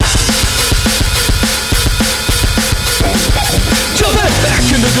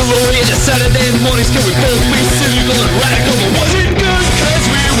glory into Saturday mornings. Can we both be cynical and radical? But was it good cause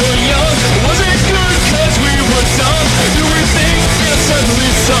we were young? Was it good cause we were dumb? Do we think it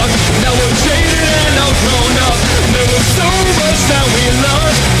suddenly sucked? Now we're jaded and all grown up. There was so much that we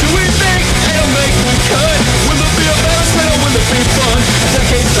learned. Do we think it'll make the cut? Will there be a better spin or will it be fun?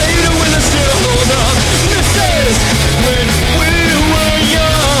 Decades later will it still hold up? This is when we were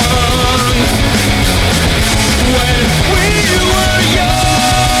young. When we were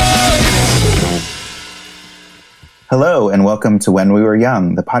young. Hello, and welcome to When We Were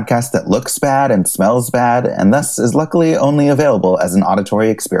Young, the podcast that looks bad and smells bad, and thus is luckily only available as an auditory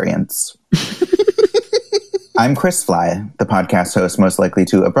experience. I'm Chris Fly, the podcast host most likely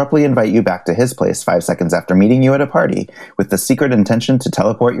to abruptly invite you back to his place 5 seconds after meeting you at a party, with the secret intention to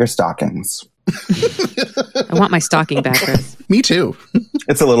teleport your stockings. I want my stocking back, Chris. Me too.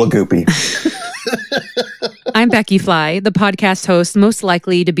 It's a little goopy. I'm Becky Fly, the podcast host most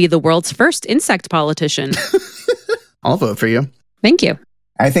likely to be the world's first insect politician. I'll vote for you. Thank you.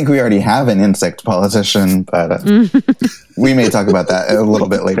 I think we already have an insect politician, but we may talk about that a little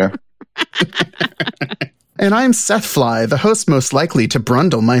bit later. And I'm Seth Fly, the host most likely to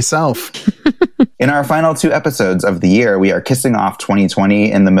brundle myself. In our final 2 episodes of the year, we are kissing off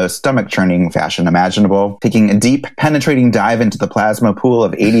 2020 in the most stomach-churning fashion imaginable, taking a deep, penetrating dive into the plasma pool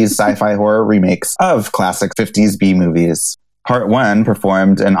of 80s sci-fi horror remakes of classic 50s B-movies. Part 1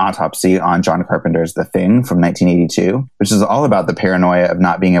 performed an autopsy on John Carpenter's The Thing from 1982, which is all about the paranoia of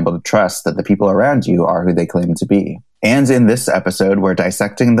not being able to trust that the people around you are who they claim to be. And in this episode, we're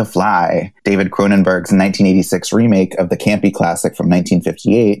dissecting The Fly, David Cronenberg's 1986 remake of the campy classic from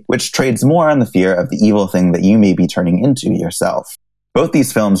 1958, which trades more on the fear of the evil thing that you may be turning into yourself. Both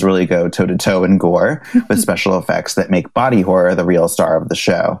these films really go toe-to-toe in gore, with special effects that make body horror the real star of the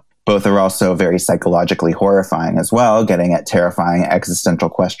show. Both are also very psychologically horrifying as well, getting at terrifying existential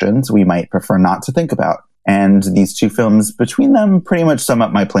questions we might prefer not to think about. And these 2 films, between them, pretty much sum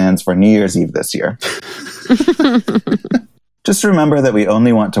up my plans for New Year's Eve this year. Just remember that we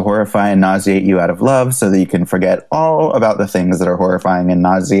only want to horrify and nauseate you out of love so that you can forget all about the things that are horrifying and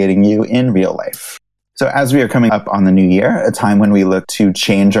nauseating you in real life. So as we are coming up on the new year, a time when we look to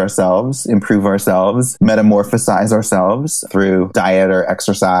change ourselves, improve ourselves, metamorphosize ourselves through diet or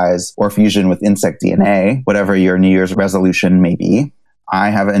exercise or fusion with insect DNA, whatever your New Year's resolution may be, I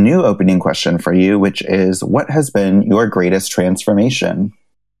have a new opening question for you, which is, what has been your greatest transformation?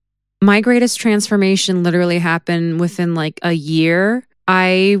 My greatest transformation literally happened within like a year.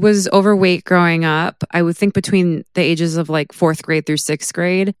 I was overweight growing up. I would think between the ages of like 4th grade through 6th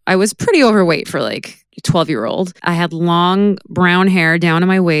grade. I was pretty overweight for like a 12-year-old. I had long brown hair down to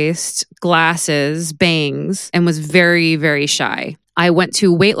my waist, glasses, bangs, and was very, very shy. I went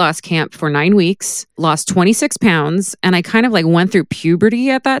to weight loss camp for 9 weeks, lost 26 pounds, and I kind of like went through puberty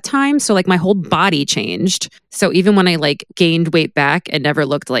at that time. So like my whole body changed. So even when I like gained weight back, it never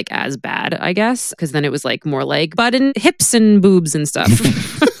looked like as bad, I guess, because then it was like more like butt and hips and boobs and stuff.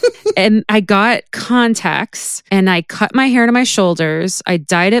 And I got contacts and I cut my hair to my shoulders. I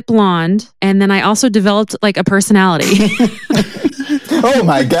dyed it blonde. And then I also developed like a personality. Oh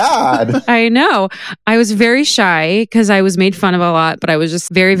my God. I know. I was very shy because I was made fun of a lot, but I was just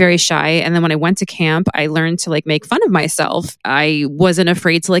very, very shy. And then when I went to camp, I learned to like make fun of myself. I wasn't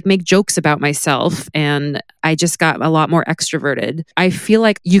afraid to like make jokes about myself. And I just got a lot more extroverted. I feel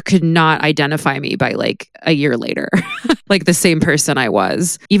like you could not identify me by like a year later, like the same person I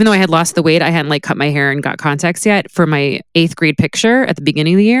was. Even though I had lost the weight, I hadn't like cut my hair and got contacts yet for my 8th grade picture at the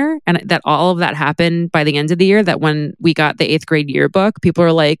beginning of the year. And that all of that happened by the end of the year, that when we got the 8th grade yearbook, people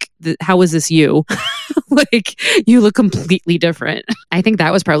were like, how is this you? Like, you look completely different. I think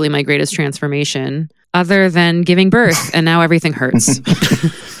that was probably my greatest transformation, other than giving birth. And now everything hurts.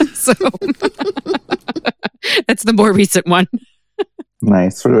 So that's the more recent one.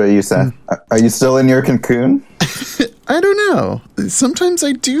 Nice. What about you, Seth? Are you still in your cocoon? I don't know. Sometimes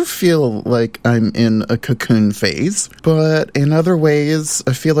I do feel like I'm in a cocoon phase, but in other ways,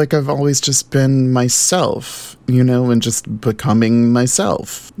 I feel like I've always just been myself, you know, and just becoming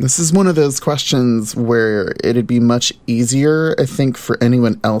myself. This is one of those questions where it'd be much easier, I think, for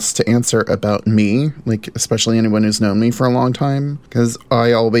anyone else to answer about me, like especially anyone who's known me for a long time, because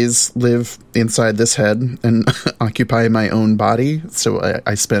I always live inside this head and occupy my own body, so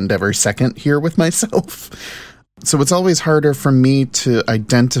I spend every second here with myself. So it's always harder for me to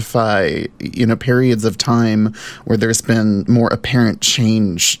identify, you know, periods of time where there's been more apparent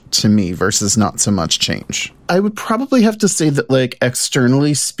change to me versus not so much change. I would probably have to say that, like,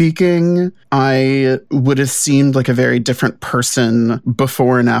 externally speaking, I would have seemed like a very different person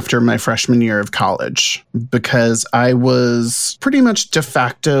before and after my freshman year of college, because I was pretty much de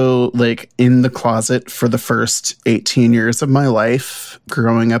facto, like, in the closet for the first 18 years of my life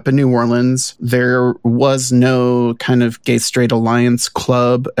growing up in New Orleans. There was no kind of gay straight alliance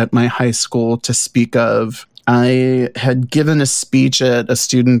club at my high school to speak of. I had given a speech at a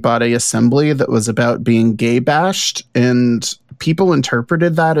student body assembly that was about being gay bashed, and people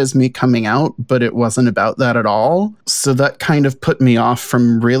interpreted that as me coming out, but it wasn't about that at all. So that kind of put me off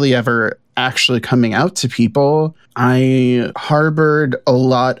from really ever actually coming out to people. I harbored a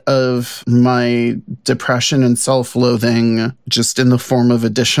lot of my depression and self-loathing just in the form of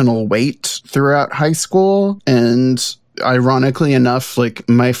additional weight throughout high school. And ironically enough, like,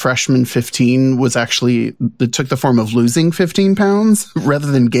 my freshman 15 was actually, it took the form of losing 15 pounds rather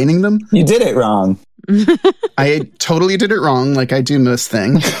than gaining them. You did it wrong. I totally did it wrong, like I do most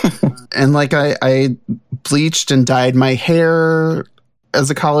things. And like I bleached and dyed my hair as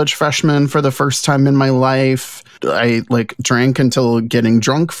a college freshman for the first time in my life. I like drank until getting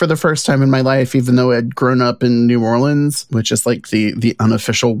drunk for the first time in my life, even though I'd grown up in New Orleans, which is like the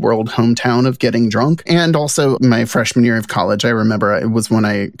unofficial world hometown of getting drunk. And also my freshman year of college, I remember it was when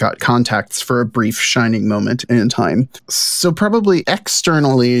I got contacts for a brief shining moment in time. So probably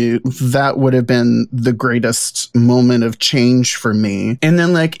externally, that would have been the greatest moment of change for me. And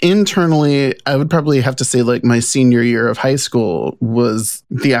then like internally, I would probably have to say like my senior year of high school was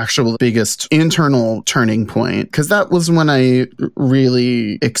the actual biggest internal turning point. Because that was when I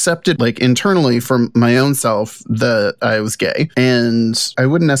really accepted, like, internally from my own self that I was gay. And I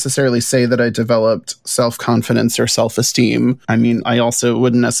wouldn't necessarily say that I developed self-confidence or self-esteem. I mean, I also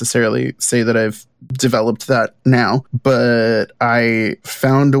wouldn't necessarily say that I've developed that now, but I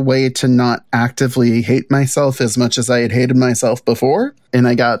found a way to not actively hate myself as much as I had hated myself before. And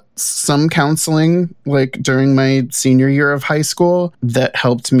I got some counseling like during my senior year of high school that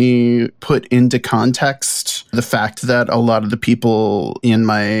helped me put into context the fact that a lot of the people in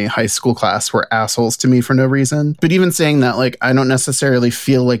my high school class were assholes to me for no reason. But even saying that, like, I don't necessarily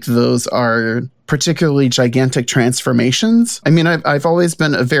feel like those are particularly gigantic transformations. I mean, I've always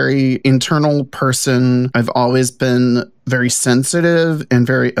been a very internal person. I've always been very sensitive and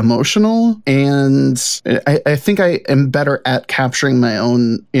very emotional. And I think I am better at capturing my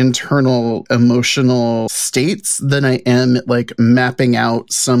own internal emotional states than I am at like mapping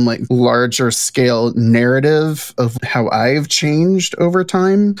out some like larger scale narrative of how I've changed over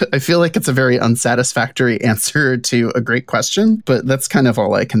time. I feel like it's a very unsatisfactory answer to a great question, but that's kind of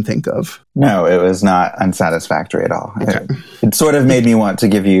all I can think of. No, it was not unsatisfactory at all. Okay. It sort of made me want to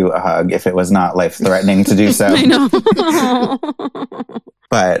give you a hug if it was not life-threatening to do so. I know.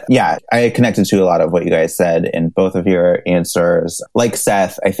 But yeah, I connected to a lot of what you guys said in both of your answers. Like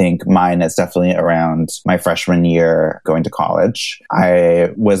Seth, I think mine is definitely around my freshman year going to college. I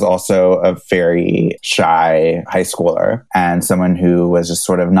was also a very shy high schooler and someone who was just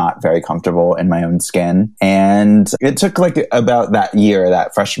sort of not very comfortable in my own skin. And it took like about that year,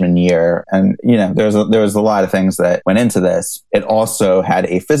 that freshman year. And, you know, there was a lot of things that went into this. It also had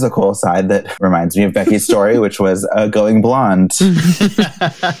a physical side that reminds me of Becky's story, which was going blonde.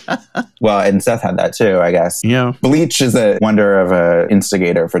 Well, and Seth had that too, I guess. Yeah. Bleach is a wonder of a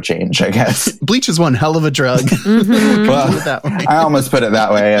instigator for change, I guess. Bleach is one hell of a drug. Well, I almost put it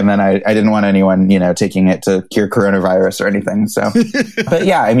that way, and then I didn't want anyone, you know, taking it to cure coronavirus or anything. So, but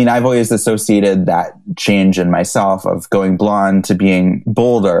yeah, I mean, I've always associated that change in myself of going blonde to being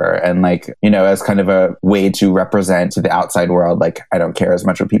bolder and like, you know, as kind of a way to represent to the outside world, like, I don't care as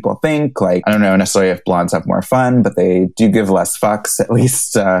much what people think. Like, I don't know necessarily if blondes have more fun, but they do give less fucks, at least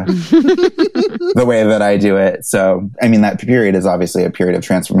the way that I do it. So, I mean, that period is obviously a period of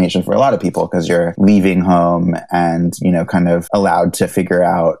transformation for a lot of people because you're leaving home and, you know, kind of allowed to figure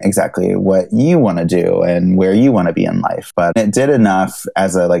out exactly what you want to do and where you want to be in life. But it did enough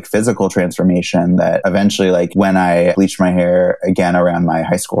as a like physical transformation that eventually, like when I bleached my hair again around my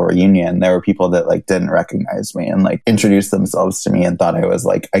high school reunion, there were people that like didn't recognize me and like introduced themselves to me and thought I was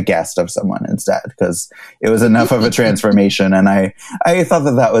like a guest of someone instead because it was enough of a transformation. And I thought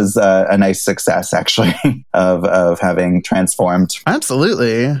that was a nice success, actually, of having transformed.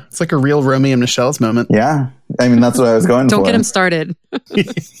 Absolutely. It's like a real Romeo and Michelle's moment. Yeah. I mean, that's what I was going for. Don't get him started.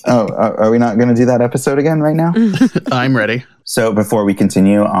 Oh, are we not going to do that episode again right now? I'm ready. So before we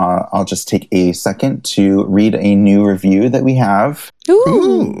continue, I'll just take a second to read a new review that we have.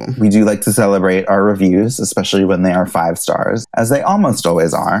 Ooh. We do like to celebrate our reviews, especially when they are 5 stars, as they almost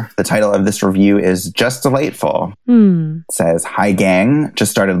always are. The title of this review is Just Delightful. It says, "Hi gang,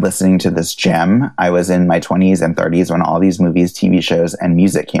 just started listening to this gem. I was in my 20s and 30s when all these movies, TV shows, and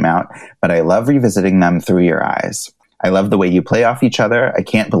music came out, but I love revisiting them through your eyes. I love the way you play off each other. I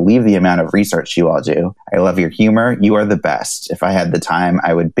can't believe the amount of research you all do. I love your humor. You are the best. If I had the time,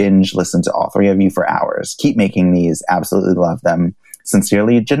 I would binge listen to all 3 of you for hours. Keep making these. Absolutely love them.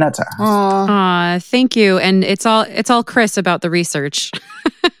 Sincerely, Janetta." Aw, thank you. And it's all Chris about the research.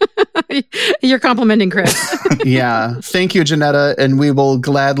 You're complimenting Chris. Yeah. Thank you, Janetta. And we will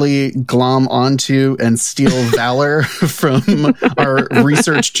gladly glom onto and steal valor from our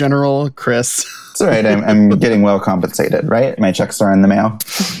research general, Chris. It's all right. I'm getting well compensated, right? My checks are in the mail.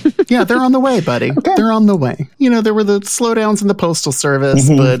 Yeah, they're on the way, buddy. Okay. They're on the way. You know, there were the slowdowns in the Postal Service,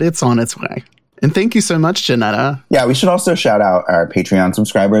 but it's on its way. And thank you so much, Janetta. Yeah, we should also shout out our Patreon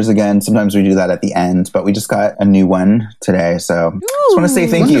subscribers again. Sometimes we do that at the end, but we just got a new one today. So I just want to say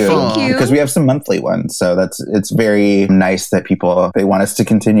thank you, because we have some monthly ones. So it's very nice that people, they want us to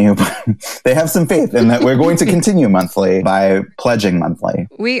continue. They have some faith in that we're going to continue monthly by pledging monthly.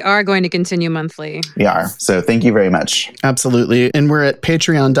 We are going to continue monthly. We are. So thank you very much. Absolutely. And we're at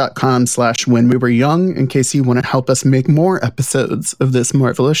patreon.com/whenwewereyoung in case you want to help us make more episodes of this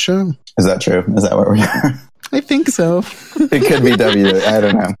marvelous show. Is that true? Is that where we are? I think so. It could be W. I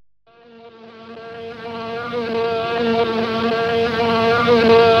don't know.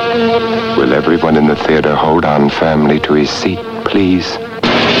 Will everyone in the theater hold on firmly to his seat, please?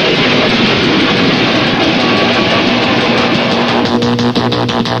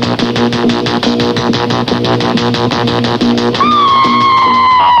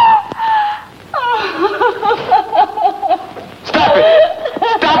 Stop it!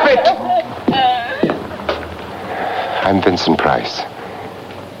 Stop it! I'm Vincent Price.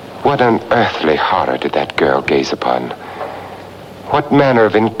 What unearthly horror did that girl gaze upon? What manner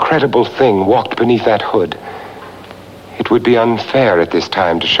of incredible thing walked beneath that hood? It would be unfair at this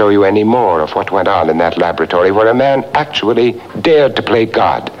time to show you any more of what went on in that laboratory where a man actually dared to play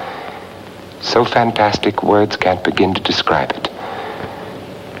God. So fantastic words can't begin to describe it.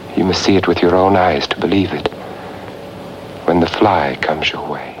 You must see it with your own eyes to believe it. When the fly comes your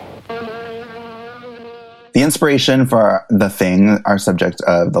way. The inspiration for The Thing, our subject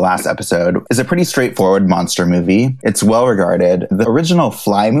of the last episode, is a pretty straightforward monster movie. It's well regarded. The original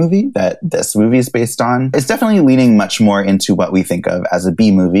Fly movie that this movie is based on is definitely leaning much more into what we think of as a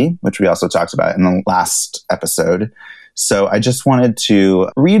B movie, which we also talked about in the last episode. So I just wanted to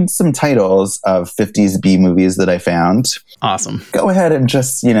read some titles of 50s B movies that I found. Awesome. Go ahead and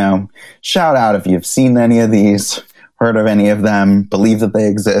just, shout out if you've seen any of these, heard of any of them, believe that they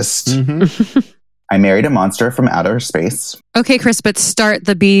exist. Mm-hmm. I Married a Monster from Outer Space. Okay, Chris, but start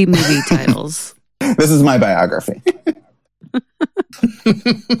the B movie titles. This is my biography.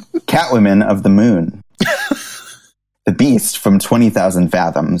 Catwoman of the Moon. The Beast from 20,000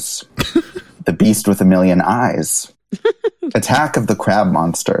 Fathoms. The Beast with a Million Eyes. Attack of the Crab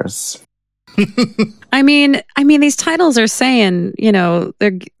Monsters. I mean, these titles are saying,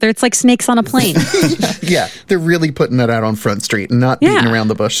 they're it's like snakes on a plane. Yeah, they're really putting it out on Front Street and not beating around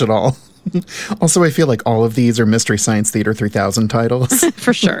the bush at all. Also, I feel like all of these are Mystery Science Theater 3000 titles.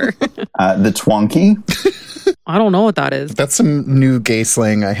 For sure. The Twonky. I don't know what that is. That's some new gay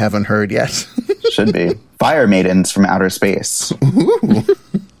slang I haven't heard yet. Should be. Fire Maidens from Outer Space. Ooh.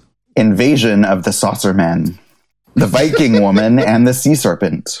 Invasion of the Saucer Men. The Viking Woman and the Sea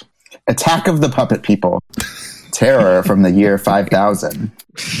Serpent. Attack of the Puppet People. Terror from the year 5000.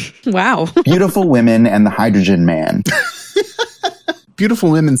 Wow. Beautiful Women and the Hydrogen Man.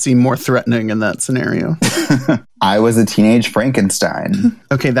 Beautiful women seem more threatening in that scenario. I Was a Teenage Frankenstein.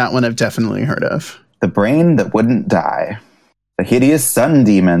 Okay, that one I've definitely heard of. The Brain That Wouldn't Die. The Hideous Sun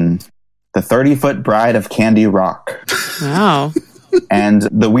Demon. The 30-Foot Bride of Candy Rock. Wow. And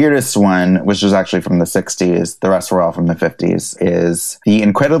the weirdest one, which is actually from the 60s, the rest were all from the 50s, is The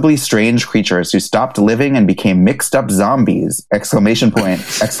Incredibly Strange Creatures Who Stopped Living and Became Mixed Up Zombies! ! Question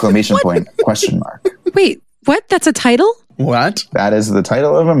mark. Wait, what? That's a title? What? That is the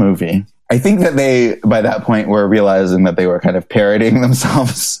title of a movie. I think that they, by that point, were realizing that they were kind of parodying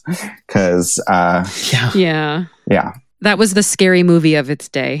themselves because, Yeah. That was the scary movie of its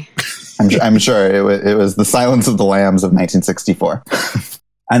day. I'm sure it was The Silence of the Lambs of 1964.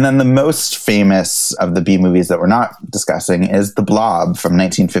 And then the most famous of the B movies that we're not discussing is The Blob from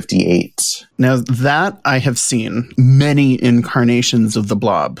 1958. Now, that I have seen many incarnations of The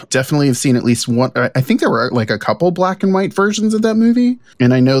Blob. Definitely have seen at least one. I think there were like a couple black and white versions of that movie.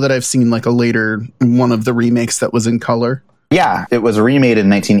 And I know that I've seen like a later one of the remakes that was in color. Yeah, it was remade in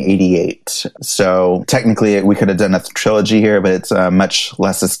 1988. So technically we could have done a trilogy here, but it's much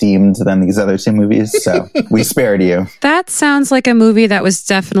less esteemed than these other two movies. So we spared you. That sounds like a movie that was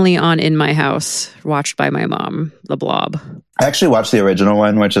definitely on in my house, watched by my mom, The Blob. I actually watched the original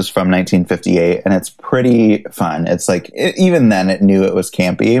one, which is from 1958, and it's pretty fun. It's like, even then it knew it was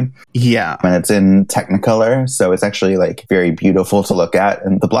campy. Yeah. And it's in Technicolor, so it's actually like very beautiful to look at.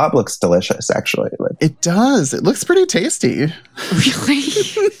 And The Blob looks delicious, actually. Like, It does. It looks pretty tasty. Really?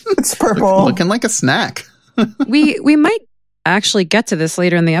 it's purple. Looking like a snack. we might actually get to this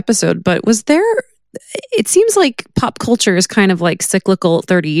later in the episode, but was there... It seems like pop culture is kind of like cyclical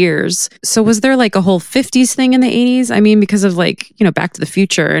 30 years. So was there like a whole 50s thing in the 80s? I mean, because of like, Back to the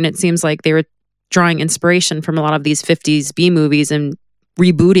Future. And it seems like they were drawing inspiration from a lot of these 50s B movies and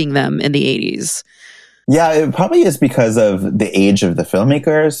rebooting them in the 80s. Yeah, it probably is because of the age of the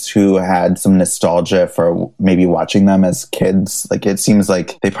filmmakers who had some nostalgia for maybe watching them as kids. Like, it seems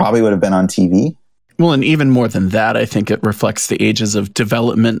like they probably would have been on TV. Well, and even more than that, I think it reflects the ages of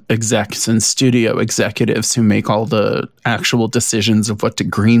development execs and studio executives who make all the actual decisions of what to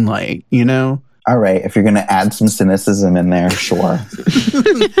greenlight, All right, if you're going to add some cynicism in there, sure.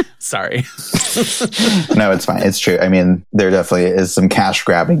 Sorry. No, it's fine. It's true. I mean, there definitely is some cash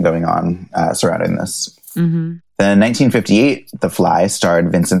grabbing going on surrounding this. Mm-hmm. The 1958 The Fly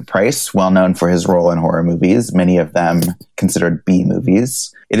starred Vincent Price, well known for his role in horror movies, many of them considered B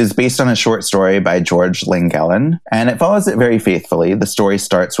movies. It is based on a short story by George Langellen, and it follows it very faithfully. The story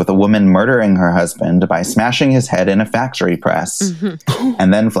starts with a woman murdering her husband by smashing his head in a factory press,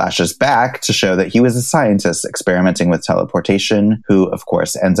 and then flashes back to show that he was a scientist experimenting with teleportation, who, of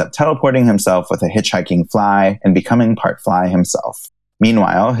course, ends up teleporting himself with a hitchhiking fly and becoming part fly himself.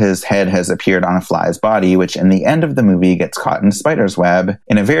 Meanwhile, his head has appeared on a fly's body, which in the end of the movie gets caught in a spider's web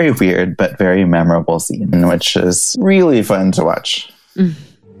in a very weird but very memorable scene, which is really fun to watch. Here,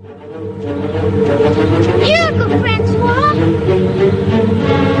 Uncle Francois.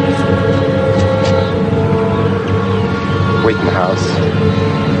 Wait in the house.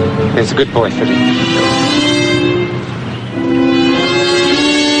 There's a good boy for you.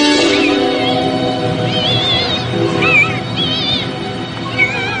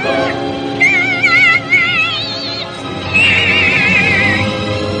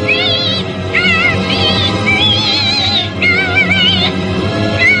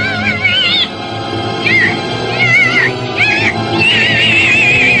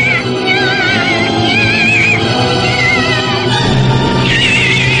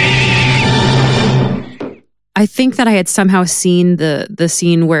 I think that I had somehow seen the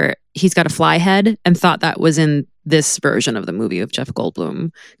scene where he's got a fly head and thought that was in this version of the movie of Jeff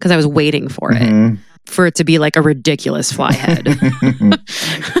Goldblum because I was waiting for it to be like a ridiculous fly head.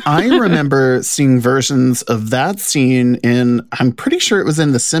 I remember seeing versions of that scene I'm pretty sure it was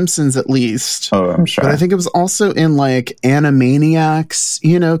in The Simpsons at least. Oh, I'm sure. But I think it was also in like Animaniacs,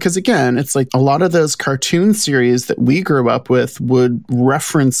 because again, it's like a lot of those cartoon series that we grew up with would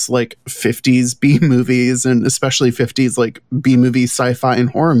reference like 50s B movies and especially 50s like B movie sci-fi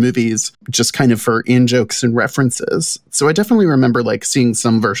and horror movies, just kind of for in-jokes and references. So I definitely remember like seeing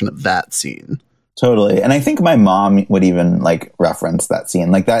some version of that scene. Totally. And I think my mom would even like reference that scene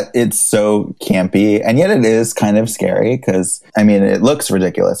like that. It's so campy and yet it is kind of scary because I mean, it looks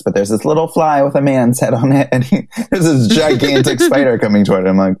ridiculous, but there's this little fly with a man's head on it and there's this gigantic spider coming toward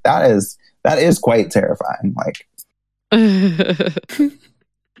him. Like that is quite terrifying. Like,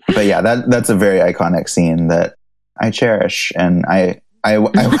 but yeah, that's a very iconic scene that I cherish. And I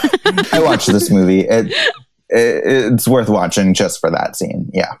watched this movie. It's worth watching just for that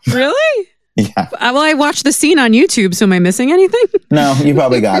scene. Yeah. Really? Yeah. Well, I watched the scene on YouTube, so am I missing anything? No, you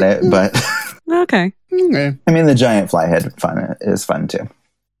probably got it, but okay. I mean, the giant fly head is fun too.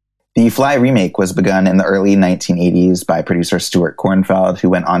 The Fly remake was begun in the early 1980s by producer Stuart Kornfeld, who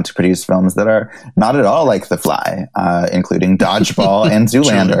went on to produce films that are not at all like The Fly, including Dodgeball and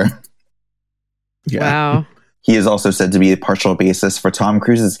Zoolander. Yeah. Wow. He is also said to be the partial basis for Tom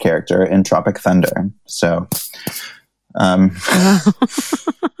Cruise's character in Tropic Thunder. So,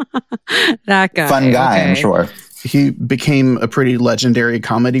 that guy. Fun guy, okay. I'm sure. He became a pretty legendary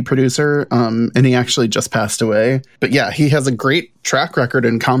comedy producer, and he actually just passed away. But yeah, he has a great track record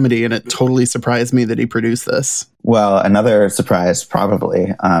in comedy, and it totally surprised me that he produced this. Well, another surprise,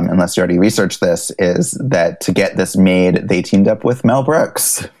 probably, unless you already researched this, is that to get this made, they teamed up with Mel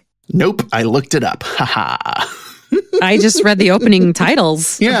Brooks. Nope, I looked it up. Haha. I just read the opening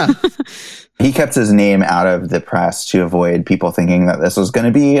titles. Yeah. He kept his name out of the press to avoid people thinking that this was going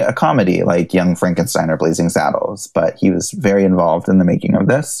to be a comedy like Young Frankenstein or Blazing Saddles, but he was very involved in the making of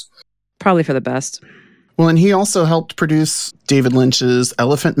this. Probably for the best. Well, and he also helped produce David Lynch's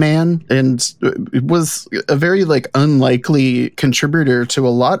Elephant Man, and it was a very unlikely contributor to a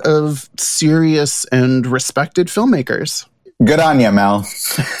lot of serious and respected filmmakers. Good on you, Mel.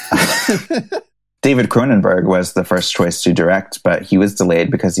 David Cronenberg was the first choice to direct, but he was delayed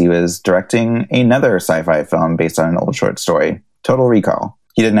because he was directing another sci-fi film based on an old short story, Total Recall.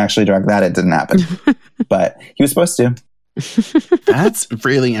 He didn't actually direct that. It didn't happen. But he was supposed to. That's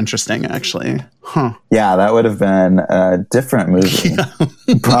really interesting, actually. Huh. Yeah, that would have been a different movie.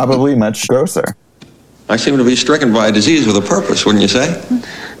 Yeah. Probably much grosser. I seem to be stricken by a disease with a purpose, wouldn't you say?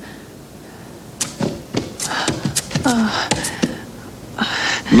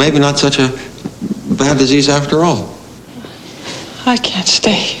 Maybe not such a bad disease after all. I can't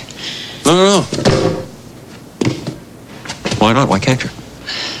stay. No. Why not? Why can't you?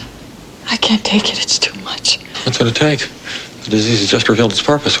 I can't take it. It's too much. What's it take? The disease has just revealed its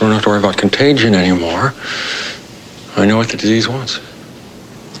purpose. We don't have to worry about contagion anymore. I know what the disease wants.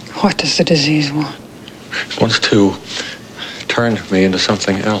 What does the disease want? It wants to turn me into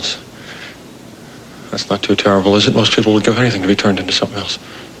something else. That's not too terrible, is it? Most people would give anything to be turned into something else.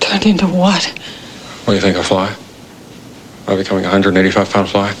 Turned into what? What do you think, a fly? Am I becoming a 185-pound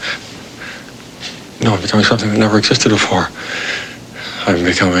fly? No, I'm becoming something that never existed before. I'm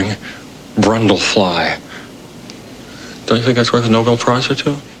becoming Brundlefly. Don't you think that's worth a Nobel Prize or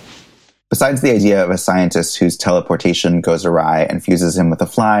two? Besides the idea of a scientist whose teleportation goes awry and fuses him with a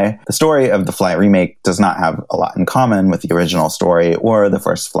fly, the story of the Fly remake does not have a lot in common with the original story or the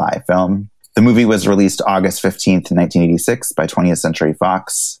first Fly film. The movie was released August 15th, 1986 by 20th Century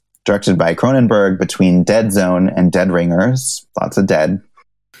Fox, directed by Cronenberg between Dead Zone and Dead Ringers. Lots of dead.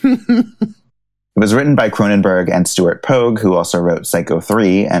 It was written by Cronenberg and Stuart Pogue, who also wrote Psycho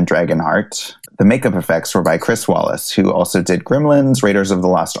 3 and Dragonheart. The makeup effects were by Chris Wallace, who also did Gremlins, Raiders of the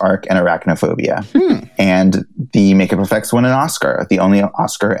Lost Ark, and Arachnophobia. And the makeup effects won an Oscar, the only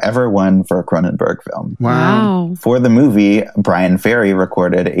Oscar ever won for a Cronenberg film. Wow. For the movie, Brian Ferry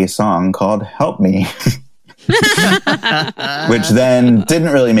recorded a song called Help Me, which then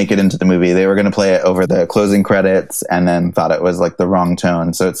didn't really make it into the movie. They were going to play it over the closing credits and then thought it was the wrong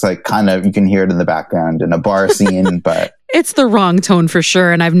tone. So it's kind of, you can hear it in the background in a bar scene, but... It's the wrong tone for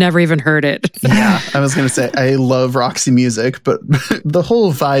sure, and I've never even heard it. Yeah, I was going to say, I love Roxy music, but the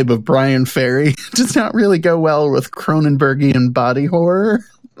whole vibe of Brian Ferry does not really go well with Cronenbergian body horror.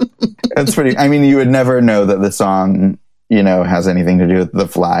 It's pretty... I mean, you would never know that the song, has anything to do with The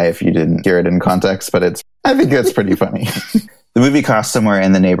Fly if you didn't hear it in context, but I think it's pretty funny. The movie cost somewhere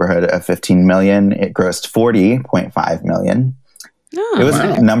in the neighborhood of $15 million. It grossed $40.5 million. Oh, it was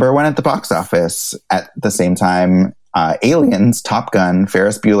number one at the box office. At the same time, Aliens, Top Gun,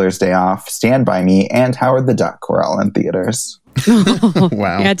 Ferris Bueller's Day Off, Stand By Me, and Howard the Duck were all in theaters.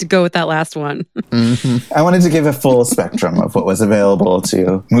 Wow. You had to go with that last one. Mm-hmm. I wanted to give a full spectrum of what was available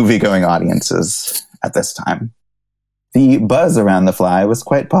to movie-going audiences at this time. The buzz around The Fly was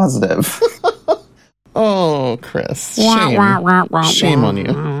quite positive. Oh, Chris. Shame on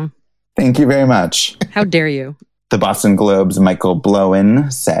you. Thank you very much. How dare you? The Boston Globe's Michael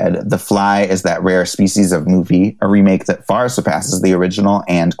Blowen said, "The Fly is that rare species of movie, a remake that far surpasses the original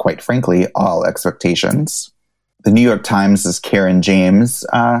and, quite frankly, all expectations." The New York Times' Karen James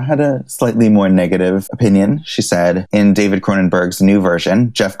had a slightly more negative opinion. She said, "In David Cronenberg's new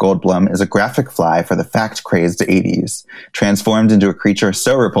version, Jeff Goldblum is a graphic fly for the fact-crazed 80s. Transformed into a creature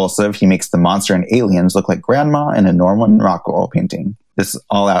so repulsive, he makes the monster and aliens look like grandma in a Norman Rockwell painting. This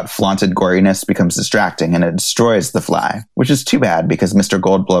all-out flaunted goriness becomes distracting and it destroys the Fly, which is too bad because Mr.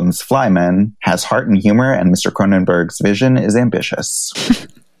 Goldblum's Flyman has heart and humor and Mr. Cronenberg's vision is ambitious."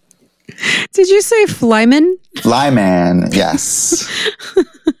 Did you say Flyman? Flyman, yes.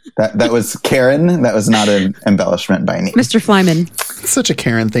 That was Karen. That was not an embellishment by me. Mr. Flyman. Such a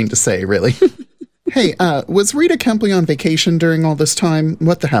Karen thing to say, really. Hey, was Rita Kempley on vacation during all this time?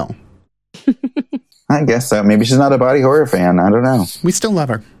 What the hell? I guess so. Maybe she's not a body horror fan. I don't know. We still love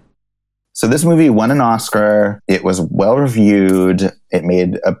her. So this movie won an Oscar. It was well reviewed. It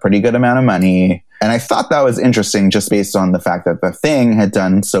made a pretty good amount of money. And I thought that was interesting just based on the fact that The Thing had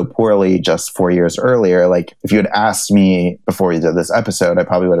done so poorly just 4 years earlier. If you had asked me before we did this episode, I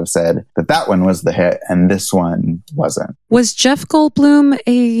probably would have said that one was the hit and this one wasn't. Was Jeff Goldblum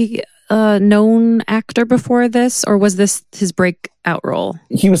a a known actor before this, or was this his breakout role?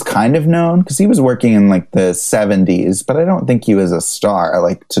 He was kind of known because he was working in like the 70s, but I don't think he was a star,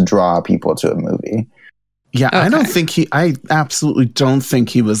 like to draw people to a movie. Yeah, Okay. I absolutely don't think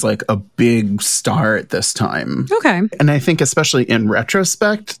he was like a big star at this time. Okay. And I think especially in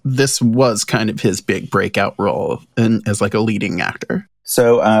retrospect, this was kind of his big breakout role as like a leading actor.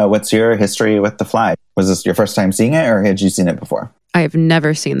 So what's your history with The Fly? Was this your first time seeing it, or had you seen it before? I have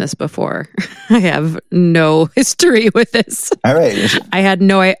never seen this before. I have no history with this. All right. I had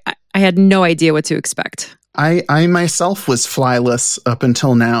no idea what to expect. I myself was flyless up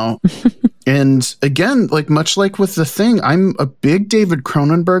until now. And again, like much like with The Thing, I'm a big David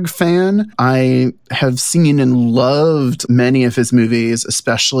Cronenberg fan. I have seen and loved many of his movies,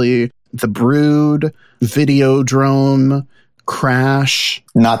 especially The Brood, Videodrome, Crash.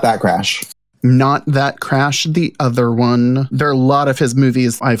 Not that Crash. Not That Crash, the other one. There are a lot of his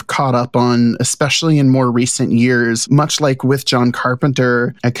movies I've caught up on, especially in more recent years. Much like with John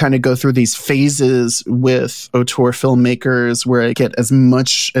Carpenter, I kind of go through these phases with auteur filmmakers where I get as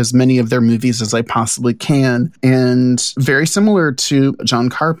many of their movies as I possibly can. And very similar to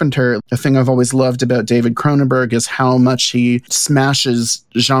John Carpenter, the thing I've always loved about David Cronenberg is how much he smashes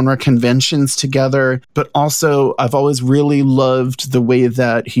genre conventions together. But also, I've always really loved the way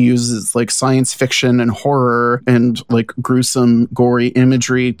that he uses like science fiction and horror and like gruesome, gory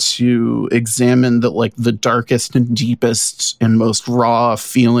imagery to examine the darkest and deepest and most raw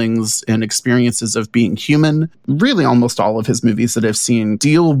feelings and experiences of being human. Really, almost all of his movies that I've seen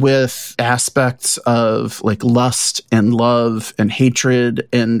deal with aspects of like lust and love and hatred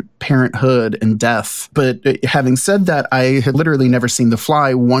and parenthood and death. But having said that, I had literally never seen The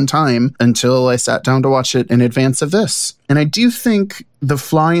Fly one time until I sat down to watch it in advance of this. And I do think The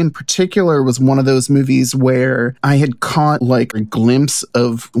Fly in particular was one of those movies where I had caught like a glimpse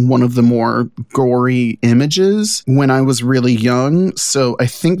of one of the more gory images when I was really young. So I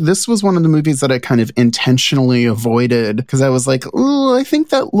think this was one of the movies that I kind of intentionally avoided because I was like, oh, I think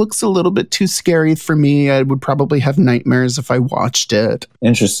that looks a little bit too scary for me. I would probably have nightmares if I watched it.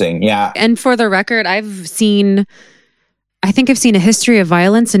 Interesting. Yeah. And for the record, I think I've seen A History of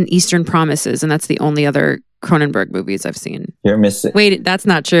Violence and Eastern Promises, and that's the only other Cronenberg movies I've seen. You're missing. Wait, that's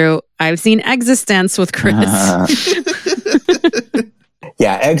not true. I've seen Existence with Chris.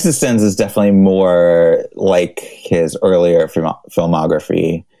 Yeah, Existence is definitely more like his earlier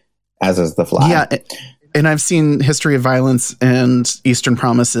filmography, as is The Fly. Yeah. And I've seen History of Violence and Eastern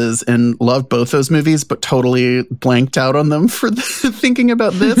Promises and loved both those movies, but totally blanked out on them for thinking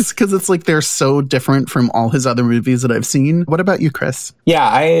about this because it's like they're so different from all his other movies that I've seen. What about you, Chris? Yeah,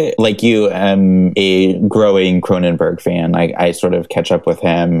 I, like you, am a growing Cronenberg fan. I sort of catch up with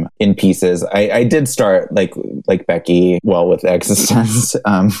him in pieces. I did start, like Becky, with Existence,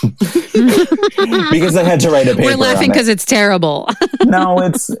 because I had to write a paper. We're laughing because it's terrible. No,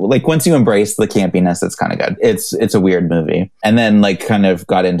 it's like once you embrace the campiness, it's kind of good. It's a weird movie. And then like kind of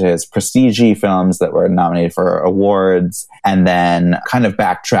got into his prestige-y films that were nominated for awards, and then kind of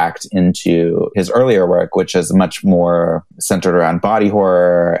backtracked into his earlier work, which is much more centered around body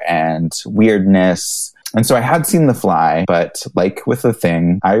horror and weirdness. And so I had seen The Fly, but like with The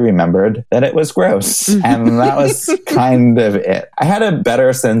Thing, I remembered that it was gross. And that was kind of it. I had a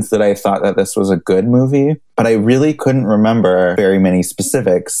better sense that I thought that this was a good movie, but I really couldn't remember very many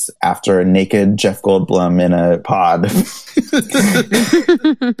specifics after a naked Jeff Goldblum in a pod.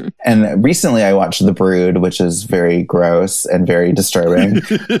 And recently I watched The Brood, which is very gross and very disturbing.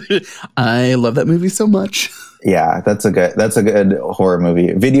 I love that movie so much. Yeah, that's a good horror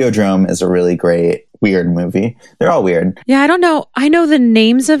movie. Videodrome is a really great weird movie. They're all weird. Yeah, I don't know. I know the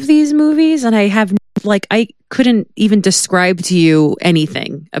names of these movies, and I couldn't even describe to you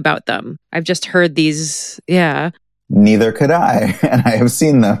anything about them. I've just heard these. Yeah. Neither could I, and I have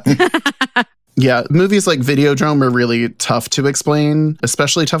seen them. Yeah, movies like Videodrome are really tough to explain,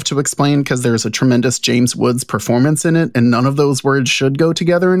 especially tough to explain because there's a tremendous James Woods performance in it, and none of those words should go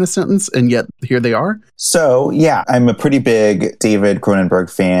together in a sentence, and yet here they are. So, yeah, I'm a pretty big David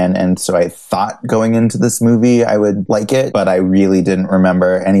Cronenberg fan, and so I thought going into this movie I would like it, but I really didn't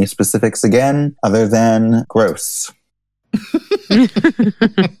remember any specifics again, other than gross.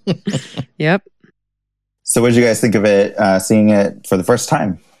 Yep. So what did you guys think of it, seeing it for the first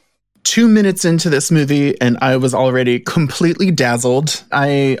time? 2 minutes into this movie and I was already completely dazzled.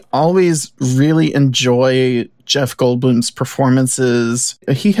 I always really enjoy Jeff Goldblum's performances.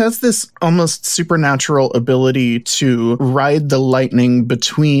 He has this almost supernatural ability to ride the lightning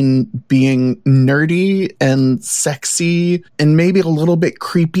between being nerdy and sexy and maybe a little bit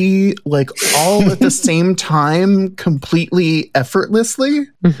creepy, like all at the same time, completely effortlessly.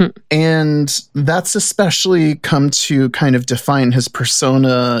 Mm-hmm. And that's especially come to kind of define his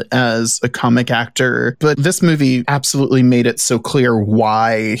persona as a comic actor. But this movie absolutely made it so clear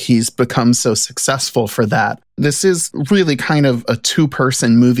why he's become so successful for that. This is really kind of a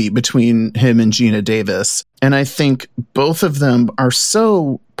two-person movie between him and Geena Davis. And I think both of them are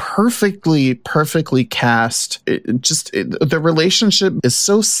so perfectly cast. The relationship is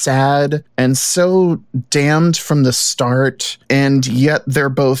so sad and so damned from the start. And yet they're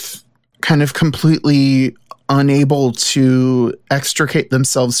both kind of completely unable to extricate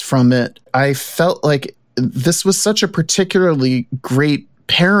themselves from it. I felt like this was such a particularly great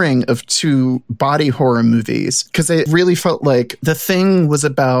pairing of two body horror movies, because it really felt like The Thing was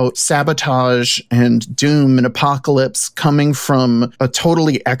about sabotage and doom and apocalypse coming from a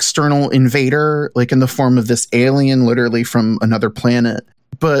totally external invader, like in the form of this alien literally from another planet.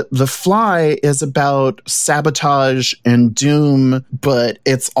 But The Fly is about sabotage and doom, but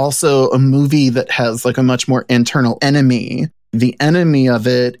it's also a movie that has like a much more internal enemy. The enemy of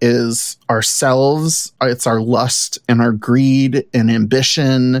it is ourselves. It's our lust and our greed and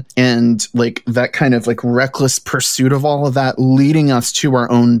ambition and like that kind of like reckless pursuit of all of that, leading us to our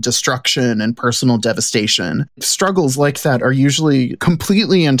own destruction and personal devastation. Struggles like that are usually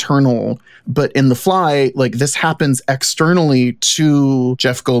completely internal, but in The Fly, like this happens externally to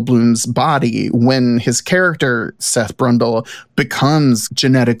Jeff Goldblum's body when his character, Seth Brundle, becomes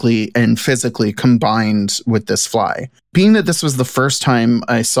genetically and physically combined with this fly. Being that this was the first time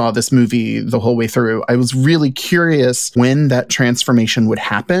I saw this movie the whole way through, I was really curious when that transformation would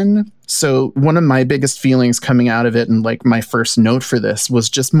happen. So one of my biggest feelings coming out of it, and like my first note for this, was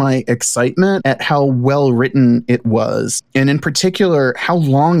just my excitement at how well written it was. And in particular, how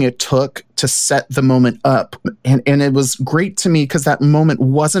long it took to set the moment up. And it was great to me because that moment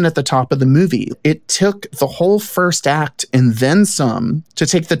wasn't at the top of the movie. It took the whole first act and then some to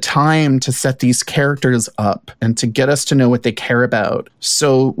take the time to set these characters up and to get us to know what they care about.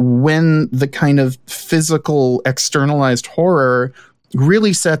 So when the kind of physical externalized horror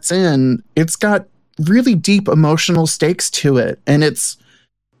really sets in, it's got really deep emotional stakes to it. And it's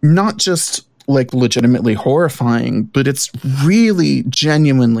not just like legitimately horrifying, but it's really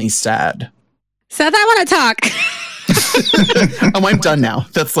genuinely sad. Seth, I want to talk. Oh, I'm done now.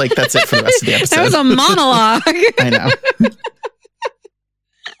 That's it for the rest of the episode. That was a monologue. I know.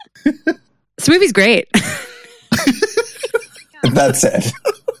 This movie's great. That's it.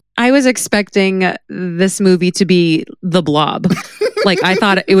 I was expecting this movie to be The Blob. Like, I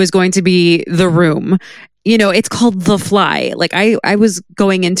thought it was going to be The Room. You know, it's called The Fly. Like, I was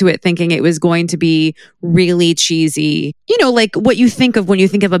going into it thinking it was going to be really cheesy. You know, like what you think of when you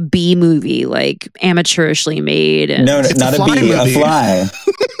think of a B movie, like amateurishly made. And No, not a bee, a fly.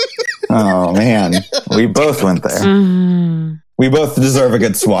 Oh, man. We both went there. We both deserve a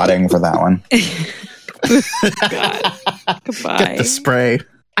good swatting for that one. God. Goodbye. Get the spray.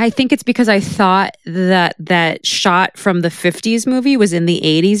 I think it's because I thought that shot from the 50s movie was in the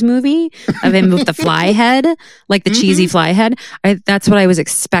 80s movie of him with the fly head, like the cheesy fly head. That's what I was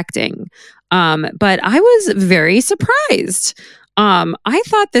expecting. But I was very surprised. I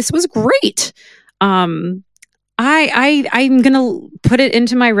thought this was great. I'm going to put it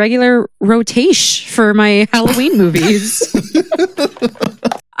into my regular rotation for my Halloween movies.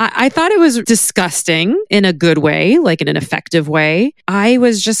 I thought it was disgusting in a good way, like in an effective way. I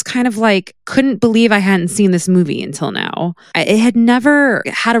was just kind of like, couldn't believe I hadn't seen this movie until now. It had never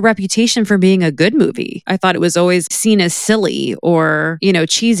had a reputation for being a good movie. I thought it was always seen as silly or, you know,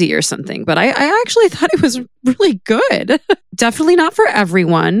 cheesy or something. But I actually thought it was really good. Definitely not for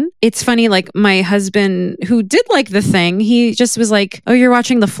everyone. It's funny, like my husband, who did like The Thing, he just was like, oh, you're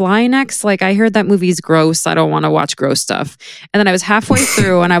watching The Fly next? Like, I heard that movie's gross. I don't want to watch gross stuff. And then I was halfway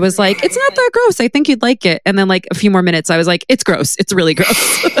through and I was like, it's not that gross. I think you'd like it. And then like a few more minutes, I was like, it's gross. It's really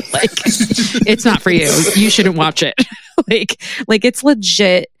gross. Like, it's not for you. You shouldn't watch it. like it's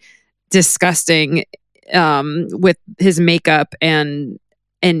legit disgusting with his makeup and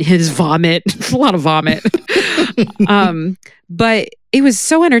his vomit, a lot of vomit. But it was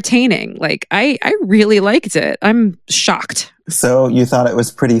so entertaining. Like I really liked it. I'm shocked. So you thought it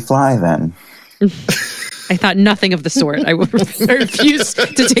was pretty fly then? I thought nothing of the sort. I refuse to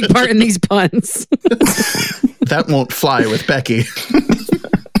take part in these puns. That won't fly with Becky.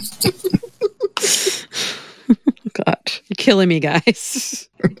 God, you're killing me, guys.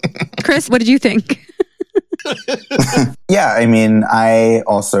 Chris, what did you think? Yeah, I mean, I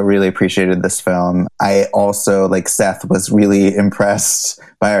also really appreciated this film. I also, like Seth, was really impressed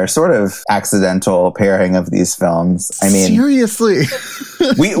by our sort of accidental pairing of these films. I mean, seriously,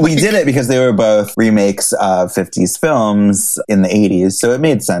 we did it because they were both remakes of 50s films in the 80s, so it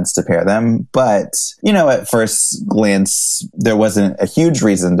made sense to pair them. But, you know, at first glance, there wasn't a huge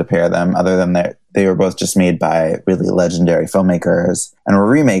reason to pair them other than that they were both just made by really legendary filmmakers and were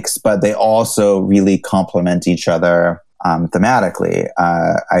remakes, but they also really complement each other thematically.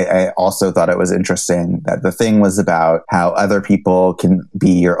 I also thought it was interesting that The Thing was about how other people can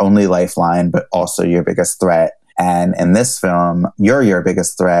be your only lifeline, but also your biggest threat. And in this film, you're your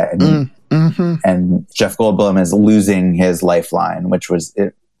biggest threat. And, and Jeff Goldblum is losing his lifeline, which was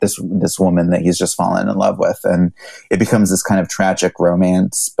this woman that he's just fallen in love with. And it becomes this kind of tragic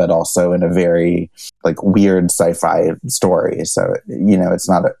romance, but also in a very like weird sci-fi story. So, you know, it's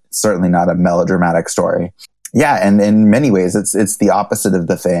certainly not a melodramatic story. Yeah, and in many ways, it's the opposite of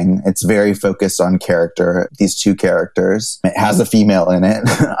The Thing. It's very focused on character, these two characters. It has a female in it,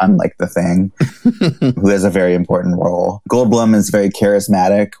 unlike The Thing, who has a very important role. Goldblum is very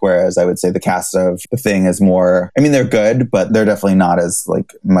charismatic, whereas I would say the cast of The Thing is more, I mean, they're good, but they're definitely not as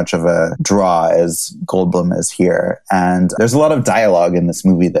like much of a draw as Goldblum is here. And there's a lot of dialogue in this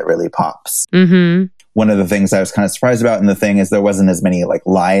movie that really pops. Mm-hmm. One of the things I was kind of surprised about in The Thing is there wasn't as many like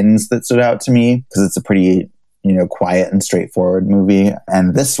lines that stood out to me because it's a pretty, you know, quiet and straightforward movie.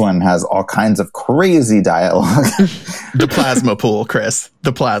 And this one has all kinds of crazy dialogue. The plasma pool, Chris.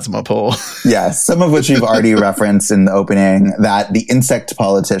 The plasma pool. Yes, some of which you've already referenced in the opening, that the insect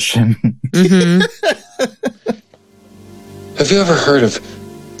politician. Mm-hmm. Have you ever heard of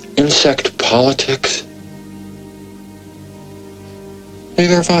insect politics?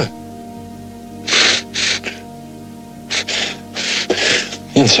 Neither have I.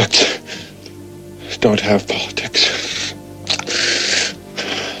 Insects don't have politics.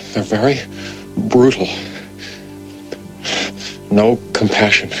 They're very brutal. No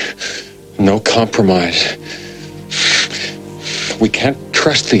compassion. No compromise. We can't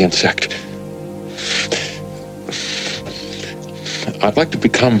trust the insect. I'd like to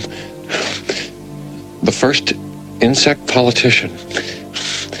become the first insect politician.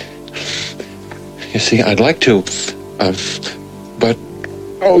 You see, I'd like to, but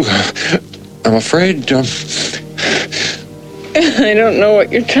I'm afraid, I don't know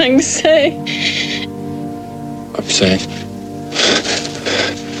what you're trying to say. I'm saying,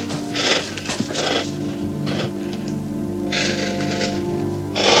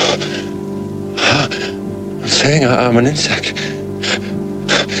 I'm an insect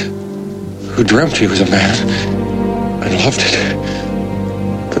who dreamt he was a man and loved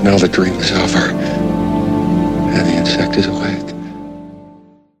it. But now the dream is over and the insect is awake.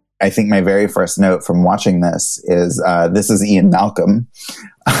 I think my very first note from watching this is Ian Malcolm.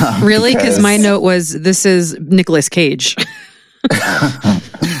 Really? Because my note was, this is Nicolas Cage.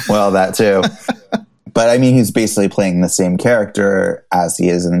 Well, that too. But I mean, he's basically playing the same character as he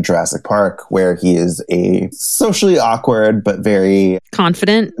is in Jurassic Park, where he is a socially awkward, but very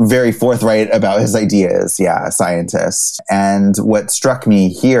confident, very forthright about his ideas. Yeah, a scientist. And what struck me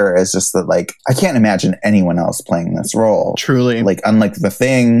here is just that, like, I can't imagine anyone else playing this role. Truly. Like, unlike The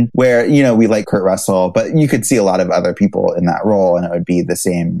Thing, where, you know, we like Kurt Russell, but you could see a lot of other people in that role and it would be the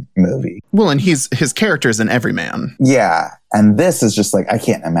same movie. Well, and his character's an everyman. Yeah. And this is just like, I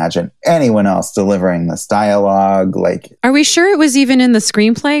can't imagine anyone else delivering this dialogue. Like, are we sure it was even in the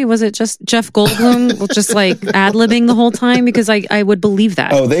screenplay? Was it just Jeff Goldblum just like ad-libbing the whole time? Because I would believe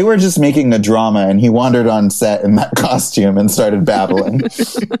that. Oh, they were just making a drama and he wandered on set in that costume and started babbling.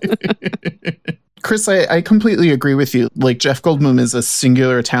 Chris, I completely agree with you. Like, Jeff Goldblum is a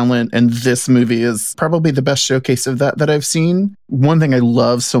singular talent, and this movie is probably the best showcase of that I've seen. One thing I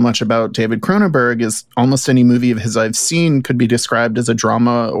love so much about David Cronenberg is almost any movie of his I've seen could be described as a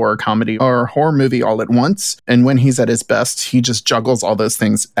drama or a comedy or a horror movie all at once. And when he's at his best, he just juggles all those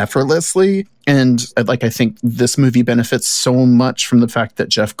things effortlessly. And like, I think this movie benefits so much from the fact that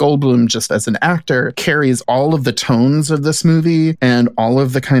Jeff Goldblum, just as an actor, carries all of the tones of this movie and all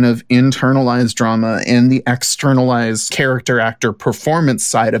of the kind of internalized drama and the externalized character actor performance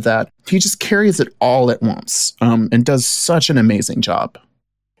side of that. He just carries it all at once and does such an amazing job.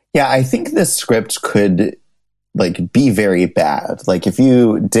 Yeah, I think this script could like be very bad. Like if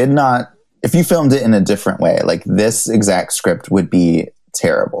you filmed it in a different way, like this exact script would be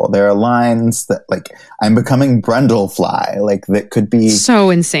terrible. There are lines that like, I'm becoming Brundlefly, like that could be so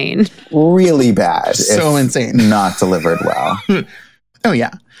insane, really bad. So insane. Not delivered well. Oh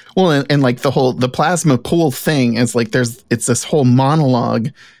yeah. Well, and like the plasma pool thing is like, it's this whole monologue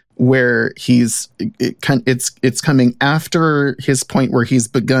where it's coming after his point where he's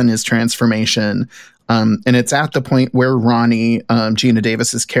begun his transformation. And it's at the point where Ronnie, Geena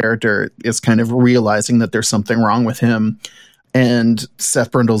Davis's character, is kind of realizing that there's something wrong with him. And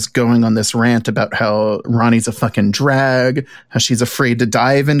Seth Brundle's going on this rant about how Ronnie's a fucking drag, how she's afraid to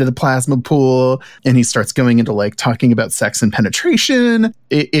dive into the plasma pool. And he starts going into like talking about sex and penetration.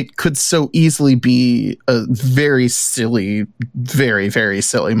 It could so easily be a very silly, very, very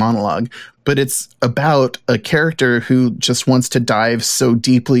silly monologue. But it's about a character who just wants to dive so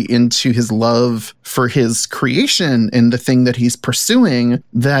deeply into his love for his creation and the thing that he's pursuing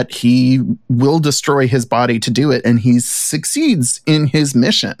that he will destroy his body to do it. And he succeeds in his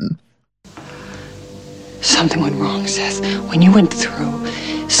mission. Something went wrong, Seth. When you went through,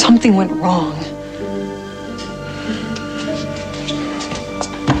 something went wrong.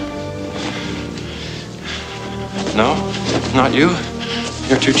 No, not you.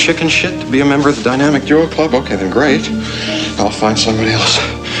 You're too chicken shit to be a member of the Dynamic Duo Club? Okay, then great. I'll find somebody else.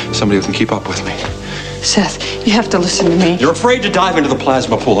 Somebody who can keep up with me. Seth, you have to listen to me. You're afraid to dive into the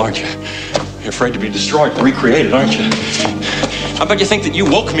plasma pool, aren't you? You're afraid to be destroyed, recreated, aren't you? I bet you think that you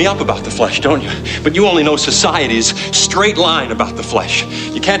woke me up about the flesh, don't you? But you only know society's straight line about the flesh.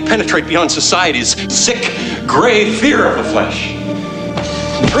 You can't penetrate beyond society's sick, gray fear of the flesh.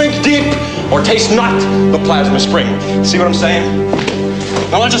 Drink deep or taste not the plasma spring. See what I'm saying?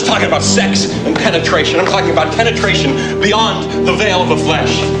 I'm not just talking about sex and penetration. I'm talking about penetration beyond the veil of the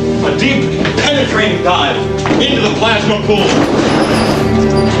flesh. A deep, penetrating dive into the plasma pool.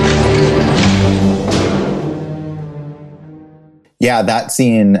 Yeah, that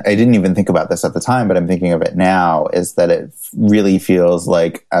scene, I didn't even think about this at the time, but I'm thinking of it now, is that it really feels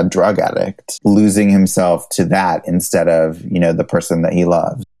like a drug addict losing himself to that instead of, you know, the person that he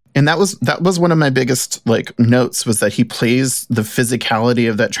loves. And that was one of my biggest like notes, was that he plays the physicality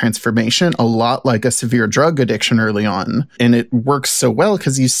of that transformation a lot like a severe drug addiction early on. And it works so well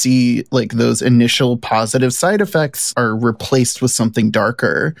because you see like those initial positive side effects are replaced with something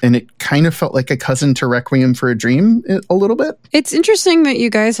darker. And it kind of felt like a cousin to Requiem for a Dream a little bit. It's interesting that you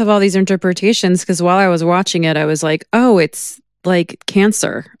guys have all these interpretations, because while I was watching it, I was like, oh, it's like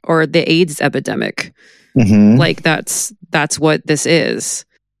cancer or the AIDS epidemic. Mm-hmm. Like that's what this is.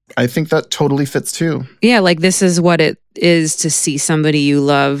 I think that totally fits too. Yeah, like this is what it is to see somebody you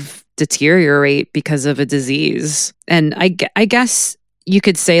love deteriorate because of a disease. And I guess you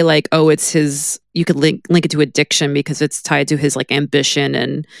could say like, oh, it's his, you could link it to addiction because it's tied to his like ambition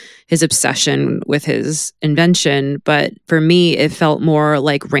and his obsession with his invention. But for me, it felt more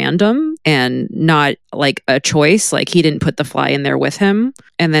like random and not like a choice. Like he didn't put the fly in there with him.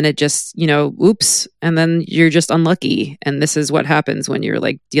 And then it just, you know, oops. And then you're just unlucky. And this is what happens when you're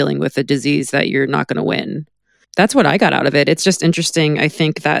like dealing with a disease that you're not going to win. That's what I got out of it. It's just interesting. I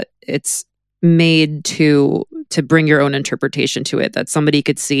think that it's made to bring your own interpretation to it, that somebody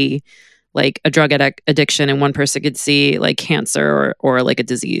could see like a drug addiction and one person could see like cancer or like a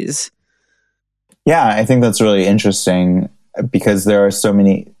disease. Yeah, I think that's really interesting because there are so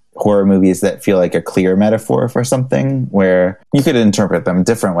many horror movies that feel like a clear metaphor for something where you could interpret them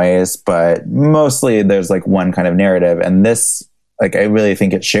different ways, but mostly there's like one kind of narrative. And this, like, I really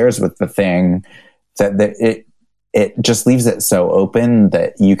think it shares with The Thing that it just leaves it so open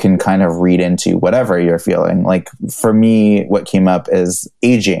that you can kind of read into whatever you're feeling. Like for me, what came up is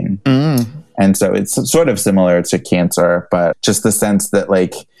aging. And so it's sort of similar to cancer, but just the sense that,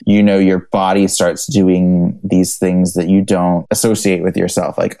 like, you know, your body starts doing these things that you don't associate with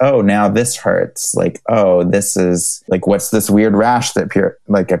yourself. Like, oh, now this hurts. Like, oh, this is like, what's this weird rash that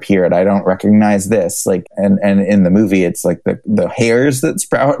appeared? I don't recognize this. Like, and in the movie, it's like the hairs that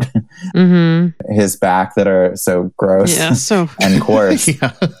sprout his back that are so gross and coarse.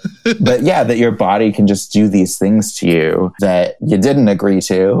 But yeah, that your body can just do these things to you that you didn't agree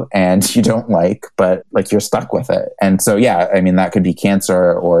to and you don't like, but like you're stuck with it. And so, yeah, I mean, that could be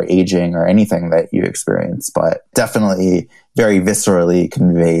cancer or aging or anything that you experience, but definitely very viscerally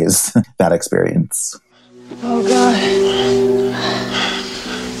conveys that experience. Oh, God.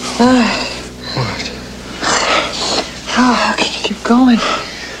 What? Oh, how can you keep going?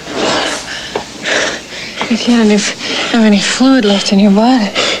 You can't have any fluid left in your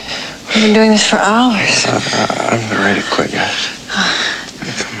body. We've been doing this for hours. I'm not ready to quit yet.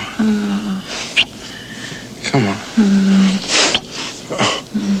 Come on.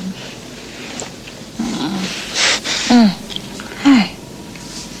 Hey,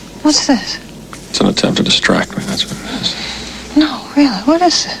 what's this? It's an attempt to distract me, that's what it is. No, really, what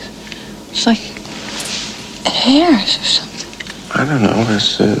is this? It's like hairs or something. I don't know.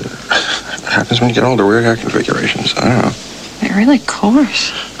 It happens when you get older. Weird hair configurations. I don't know. They're really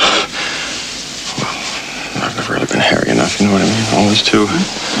coarse. enough, you know what I mean? All this too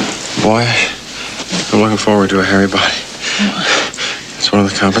boyish. I'm looking forward to a hairy body. It's one of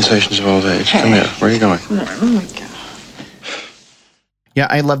the compensations of old age. Come here. Where are you going? Oh my God. Yeah,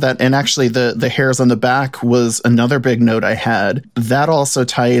 I love that. And actually, the hairs on the back was another big note I had. That also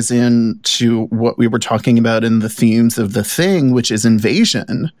ties in to what we were talking about in the themes of The Thing, which is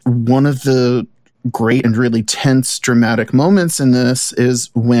invasion. One of the great and really tense, dramatic moments in this is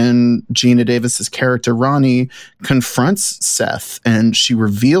when Geena Davis's character, Ronnie, confronts Seth, and she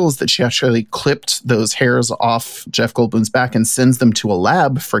reveals that she actually clipped those hairs off Jeff Goldblum's back and sends them to a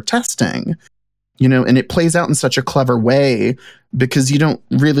lab for testing. You know, and it plays out in such a clever way because you don't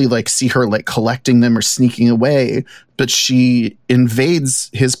really like see her like collecting them or sneaking away, but she invades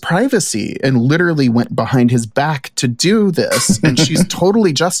his privacy and literally went behind his back to do this. And she's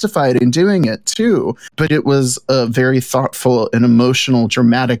totally justified in doing it too. But it was a very thoughtful and emotional,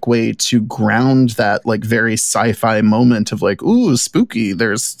 dramatic way to ground that like very sci-fi moment of like, ooh, spooky.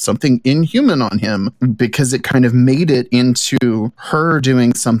 There's something inhuman on him, because it kind of made it into her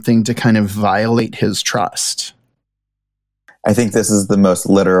doing something to kind of violate his trust. I think this is the most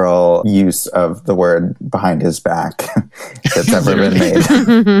literal use of the word behind his back that's ever been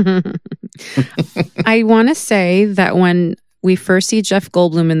made. I want to say that when we first see Jeff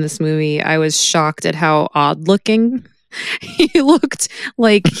Goldblum in this movie, I was shocked at how odd looking he looked.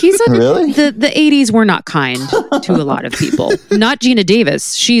 Like Really? The 80s were not kind to a lot of people. Not Geena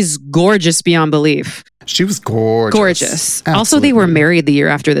Davis. She's gorgeous beyond belief. She was gorgeous. Gorgeous. Absolutely. Also, they were married the year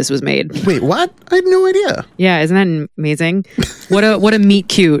after this was made. Wait, what? I had no idea. Yeah, isn't that amazing? What a meet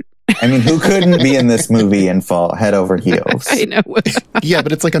cute. I mean, who couldn't be in this movie and fall head over heels? I know. Yeah,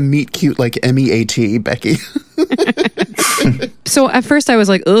 but it's like a meet cute, like MEAT, Becky. So at first I was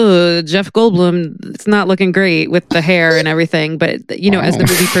like, ugh, Jeff Goldblum, it's not looking great with the hair and everything. But, you know, as the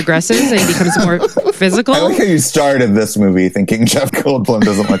movie progresses and he becomes more physical. I like how you started this movie thinking Jeff Goldblum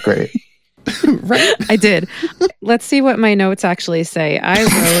doesn't look great. Right. I did. Let's see what my notes actually say. I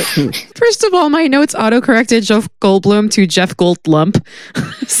wrote, first of all, my notes autocorrected Jeff Goldblum to Jeff Goldlump.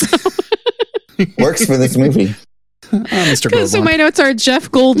 Works for this movie. Mr. Goldblum. So my notes are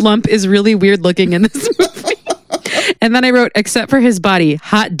Jeff Goldlump is really weird looking in this movie. And then I wrote, except for his body,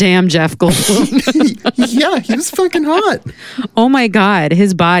 hot damn Jeff Goldblum. Yeah, he was fucking hot. Oh my God,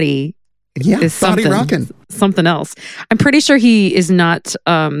 his body Yeah, is body something, rocking. something else. I'm pretty sure he is not...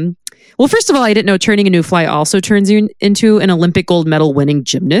 well, first of all, I didn't know Turning a New Fly also turns you into an Olympic gold medal winning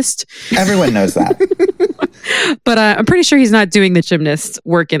gymnast. Everyone knows that. But I'm pretty sure he's not doing the gymnast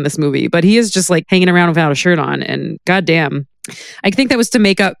work in this movie. But he is just like hanging around without a shirt on. And goddamn, I think that was to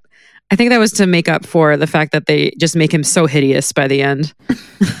make up. I think that was to make up for the fact that they just make him so hideous by the end.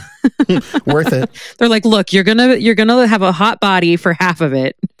 Worth it. They're like, look, you're gonna have a hot body for half of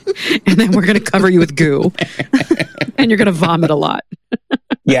it, and then we're gonna cover you with goo, and you're gonna vomit a lot.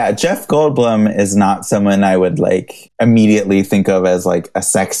 Yeah, Jeff Goldblum is not someone I would like immediately think of as like a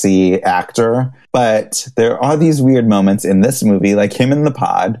sexy actor. But there are these weird moments in this movie, like him in the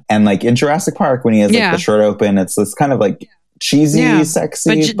pod, and like in Jurassic Park when he has like the shirt open. It's this kind of like cheesy,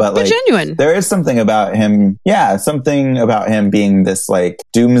 sexy, but like genuine. There is something about him. Yeah, something about him being this like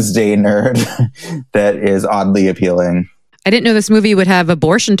doomsday nerd that is oddly appealing. I didn't know this movie would have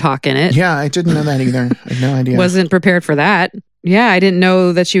abortion talk in it. Yeah, I didn't know that either. I had no idea. Wasn't prepared for that. Yeah, I didn't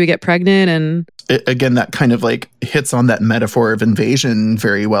know that she would get pregnant. And again, that kind of like hits on that metaphor of invasion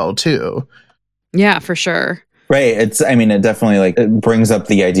very well too. Yeah, for sure. Right. It definitely like it brings up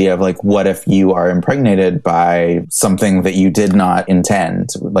the idea of like, what if you are impregnated by something that you did not intend,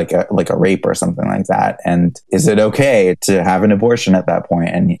 like a rape or something like that? And is it okay to have an abortion at that point?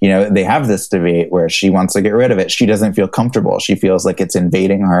 And, you know, they have this debate where she wants to get rid of it. She doesn't feel comfortable. She feels like it's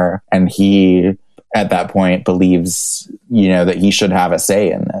invading her. And he, at that point, believes, you know, that he should have a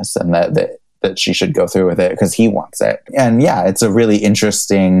say in this and that she should go through with it because he wants it. And yeah, it's a really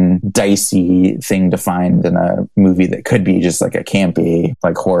interesting, dicey thing to find in a movie that could be just like a campy,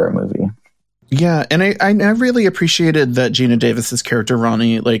 like horror movie. Yeah, and I really appreciated that Geena Davis's character,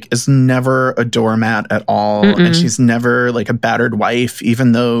 Ronnie, like is never a doormat at all. Mm-mm. And she's never like a battered wife,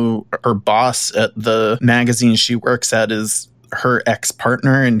 even though her boss at the magazine she works at is her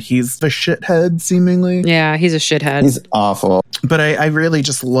ex-partner, and he's the shithead, seemingly. Yeah, he's a shithead. He's awful. But I really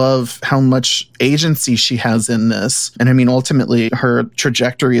just love how much agency she has in this. And I mean, ultimately, her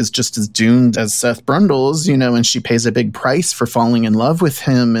trajectory is just as doomed as Seth Brundle's, you know, and she pays a big price for falling in love with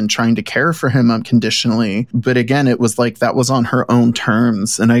him and trying to care for him unconditionally. But again, it was like that was on her own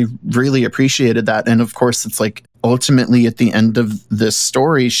terms. And I really appreciated that. And of course, it's like ultimately at the end of this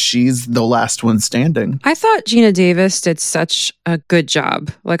story, she's the last one standing. I thought Gina Davis did such a good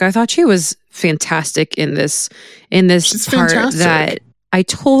job. Like, I thought she was fantastic in this She's part fantastic. that I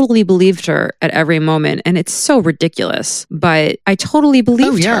totally believed her at every moment. And it's so ridiculous, but I totally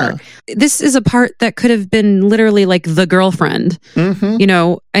believed her. This is a part that could have been literally like the girlfriend, you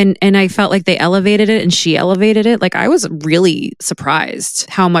know, and I felt like they elevated it and she elevated it. Like, I was really surprised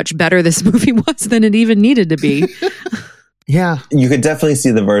how much better this movie was than it even needed to be. Yeah. You could definitely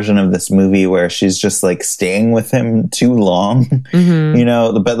see the version of this movie where she's just like staying with him too long, you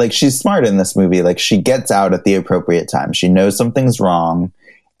know, but like she's smart in this movie. Like, she gets out at the appropriate time. She knows something's wrong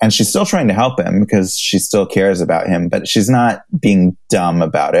and she's still trying to help him because she still cares about him, but she's not being dumb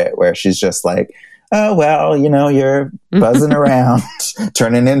about it, where she's just like, oh, well, you know, you're buzzing around,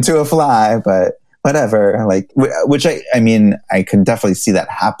 turning into a fly, but whatever. Like, which I mean, I could definitely see that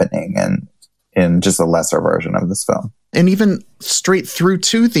happening in just a lesser version of this film. And even straight through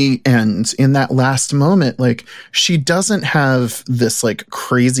to the end, in that last moment, like, she doesn't have this like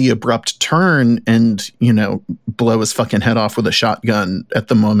crazy abrupt turn and, you know, blow his fucking head off with a shotgun at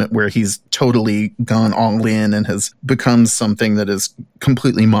the moment where he's totally gone all in and has become something that is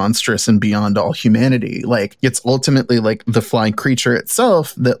completely monstrous and beyond all humanity. Like, it's ultimately like the flying creature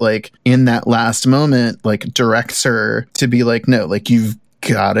itself that, like, in that last moment, like, directs her to be like, no, like, you've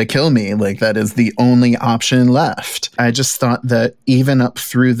gotta kill me. Like, that is the only option left. I just thought that even up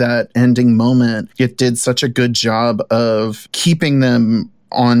through that ending moment, it did such a good job of keeping them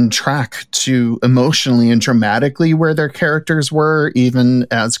on track to emotionally and dramatically where their characters were, even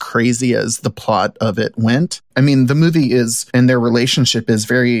as crazy as the plot of it went. I mean, the movie is, and their relationship is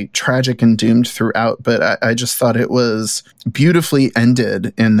very tragic and doomed throughout, but I just thought it was beautifully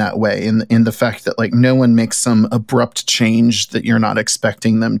ended in that way, in the fact that, like, no one makes some abrupt change that you're not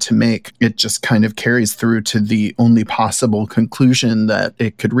expecting them to make. It just kind of carries through to the only possible conclusion that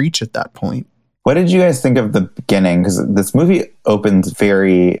it could reach at that point. What did you guys think of the beginning? Because this movie opens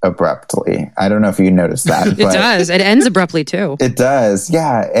very abruptly. I don't know if you noticed that. It does. It ends abruptly too. It does.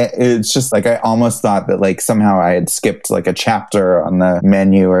 Yeah. It's just like, I almost thought that like somehow I had skipped like a chapter on the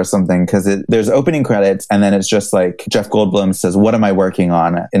menu or something, because there's opening credits and then it's just like Jeff Goldblum says, "What am I working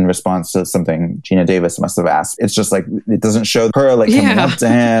on?" in response to something Gina Davis must have asked. It's just like, it doesn't show her like coming up to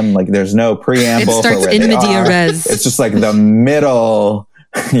him. Like, there's no preamble. It starts in media res. It's just like the middle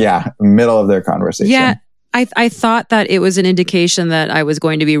of their conversation. Yeah, I thought that it was an indication that I was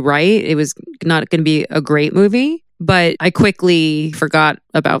going to be right. It was not going to be a great movie, but I quickly forgot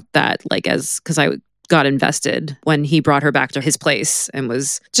about that, like, because I got invested when he brought her back to his place and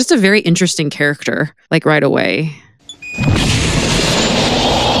was just a very interesting character, like, right away.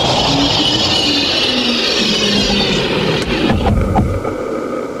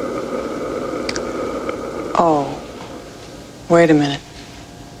 Oh, wait a minute.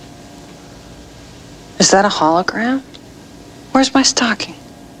 Is that a hologram? Where's my stocking?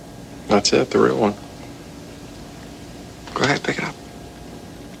 That's it, the real one. Go ahead, pick it up.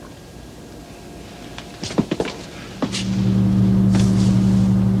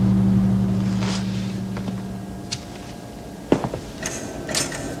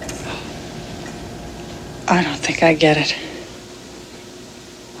 I don't think I get it.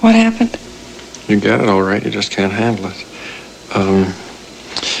 What happened? You get it all right, you just can't handle it.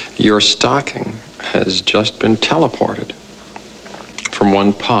 Your stocking has just been teleported from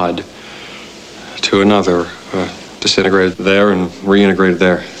one pod to another, disintegrated there and reintegrated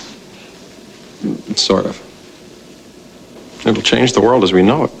there. Sort of. It'll change the world as we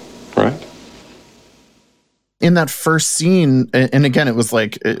know it, right? In that first scene, and again, it was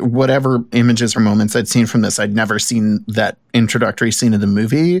like whatever images or moments I'd seen from this, I'd never seen that introductory scene of the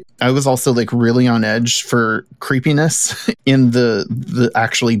movie. I was also like really on edge for creepiness in the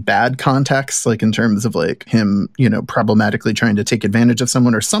actually bad context, like in terms of like him, you know, problematically trying to take advantage of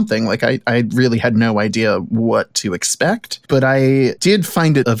someone or something. Like I really had no idea what to expect, but I did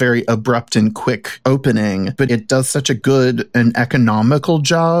find it a very abrupt and quick opening, but it does such a good and economical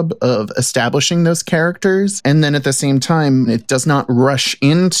job of establishing those characters. And then at the same time, it does not rush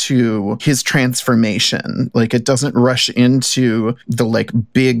into his transformation. Like, it doesn't rush into the like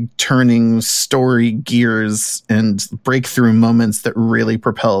big turning story gears and breakthrough moments that really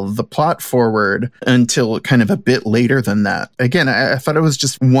propel the plot forward until kind of a bit later than that. Again, I thought it was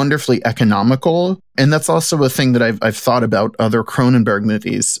just wonderfully economical. And that's also a thing that I've thought about other Cronenberg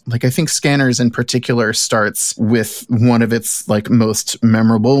movies. Like, I think Scanners in particular starts with one of its like most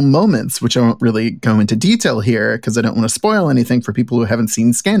memorable moments, which I won't really go into detail here because I don't want to spoil anything for people who haven't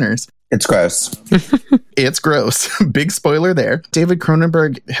seen Scanners. It's gross. It's gross. Big spoiler there. David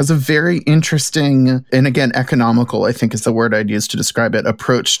Cronenberg has a very interesting, and again, economical, I think is the word I'd use to describe it,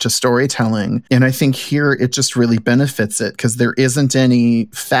 approach to storytelling. And I think here it just really benefits it because there isn't any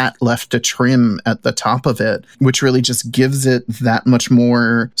fat left to trim at the top of it, which really just gives it that much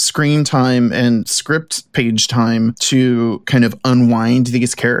more screen time and script page time to kind of unwind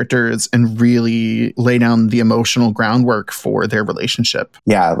these characters and really lay down the emotional groundwork for their relationship.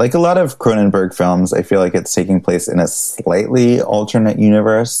 Yeah, like a lot of Cronenberg films, I feel like it's taking place in a slightly alternate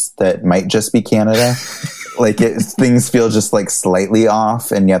universe that might just be Canada. Things feel just like slightly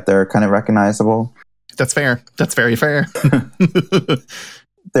off, and yet they're kind of recognizable. That's fair. That's very fair.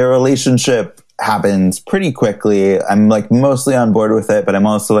 Their relationship happens pretty quickly. I'm like mostly on board with it, but I'm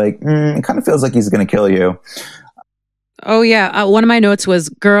also like, it kind of feels like he's going to kill you. Oh, yeah. One of my notes was,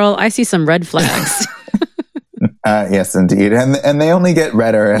 girl, I see some red flags. Yes, indeed. And they only get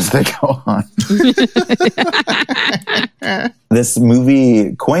redder as they go on. This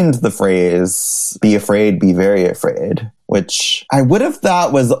movie coined the phrase, be afraid, be very afraid, which I would have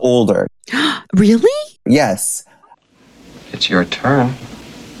thought was older. Really? Yes. It's your turn.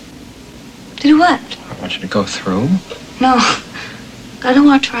 To do what? I want you to go through. No, I don't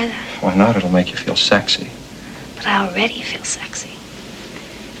want to try that. Why not? It'll make you feel sexy. But I already feel sexy.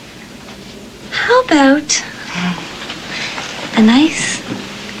 How about a nice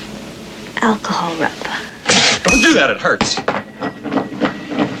alcohol rub? Don't do that, it hurts.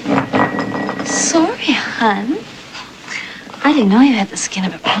 Sorry, hon. I didn't know you had the skin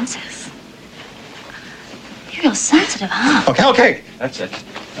of a princess. You're real sensitive, huh? Okay. That's it.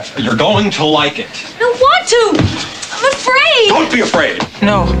 You're going to like it. I don't want to. I'm afraid. Don't be afraid.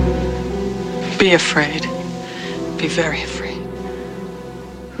 No. Be afraid. Be very afraid.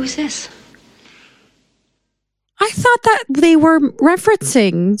 Who's this? I thought that they were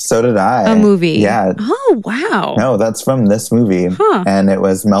referencing So did I. a movie. Yeah. Oh, wow. No, that's from this movie. Huh. And it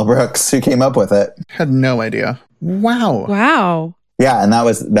was Mel Brooks who came up with it. Had no idea. Wow. Wow. Yeah, and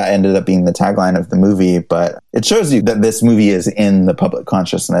that ended up being the tagline of the movie, but it shows you that this movie is in the public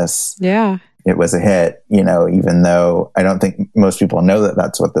consciousness. Yeah. It was a hit, even though I don't think most people know that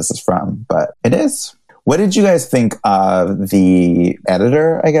that's what this is from, but it is. What did you guys think of the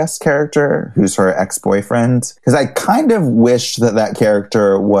editor, I guess, character, who's her ex-boyfriend? Because I kind of wished that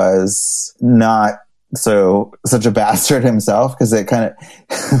character was not such a bastard himself, because it kind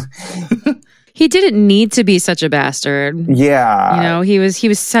of... He didn't need to be such a bastard. Yeah. He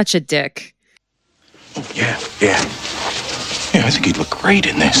was such a dick. Yeah. I think he'd look great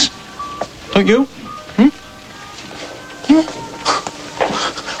in this. Don't you?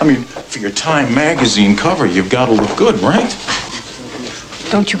 I mean, for your Time magazine cover, you've got to look good, right?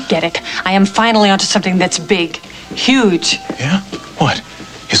 Don't you get it? I am finally onto something that's big, huge. Yeah? What?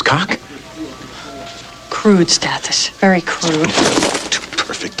 His cock? Crude status. Very crude. Too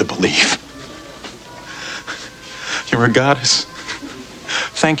perfect to believe. You're a goddess.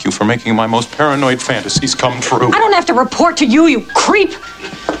 Thank you for making my most paranoid fantasies come true. I don't have to report to you, you creep.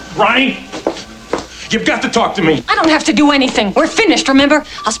 Ronnie! You've got to talk to me. I don't have to do anything. We're finished, remember?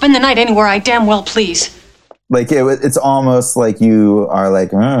 I'll spend the night anywhere I damn well please. It's almost like you are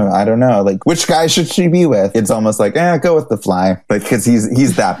like, I don't know, like, which guy should she be with? It's almost like, go with the fly, because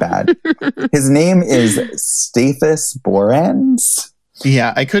he's that bad. His name is Stathis Borans.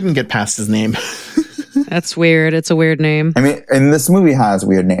 Yeah, I couldn't get past his name. That's weird. It's a weird name. I mean, and this movie has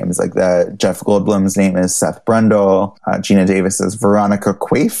weird names. Like Jeff Goldblum's name is Seth Brundle. Gina Davis is Veronica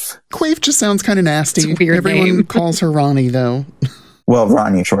Quaife. Quaife just sounds kind of nasty. It's a weird Everyone name. calls her Ronnie, though. Well,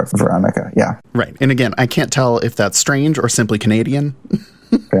 Ronnie, short for Veronica. Yeah. Right. And again, I can't tell if that's strange or simply Canadian.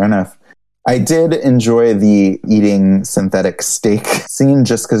 Fair enough. I did enjoy the eating synthetic steak scene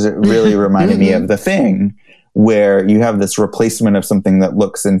just because it really reminded me of The Thing, where you have this replacement of something that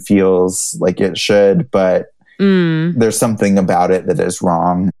looks and feels like it should, but there's something about it that is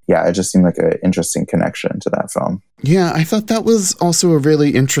wrong. Yeah, it just seemed like an interesting connection to that film. Yeah, I thought that was also a really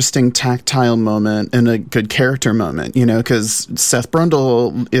interesting tactile moment and a good character moment, because Seth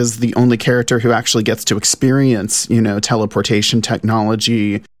Brundle is the only character who actually gets to experience, teleportation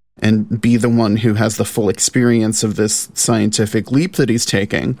technology and be the one who has the full experience of this scientific leap that he's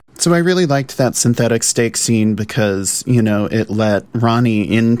taking. So I really liked that synthetic steak scene because, it let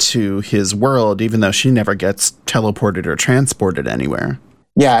Ronnie into his world, even though she never gets teleported or transported anywhere.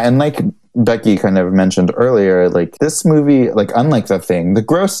 Yeah, and like Becky kind of mentioned earlier, like this movie, like unlike The Thing, the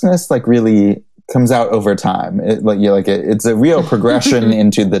grossness like really comes out over time. It's a real progression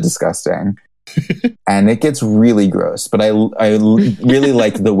into the disgusting. And it gets really gross, but I really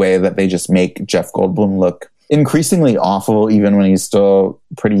like the way that they just make Jeff Goldblum look increasingly awful even when he's still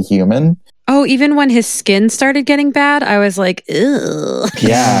pretty human. Oh, even when his skin started getting bad, I was like, ew.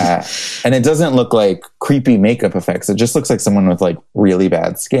 Yeah. And it doesn't look like creepy makeup effects. It just looks like someone with like really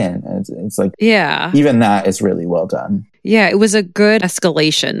bad skin. It's like, yeah, even that is really well done. Yeah, it was a good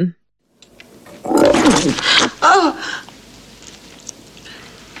escalation. Oh,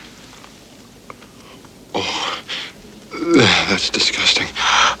 that's disgusting.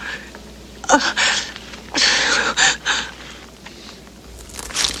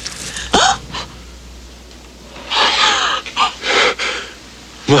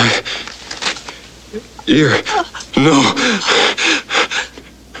 My ear. No.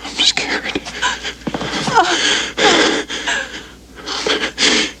 I'm scared.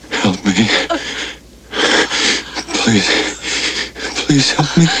 Help me. Please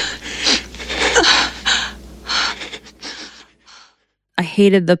help me. I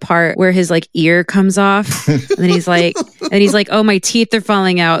hated the part where his like ear comes off and then he's like, oh, my teeth are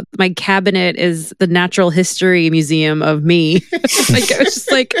falling out. My cabinet is the Natural History Museum of me. Like, I was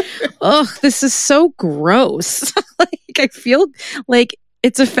just like, oh, this is so gross. Like, I feel like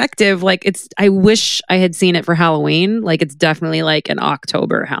it's effective. Like, I wish I had seen it for Halloween. Like, it's definitely like an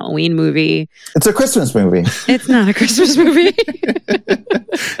October Halloween movie. It's a Christmas movie. It's not a Christmas movie.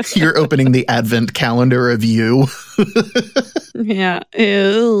 You're opening the advent calendar of you. Yeah.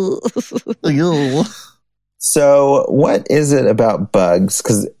 Ew. Ew. So what is it about bugs?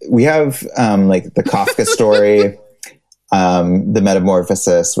 Because we have like the Kafka story, the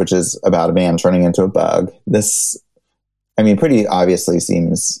Metamorphosis, which is about a man turning into a bug. This, I mean, pretty obviously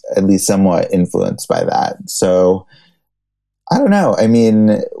seems at least somewhat influenced by that. So I don't know. I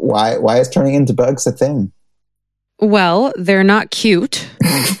mean, why is turning into bugs a thing? Well, they're not cute.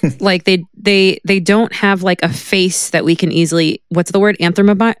 Like they don't have like a face that we can easily, what's the word?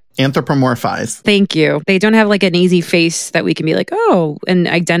 Anthropomorphize. Thank you. They don't have like an easy face that we can be like, oh, and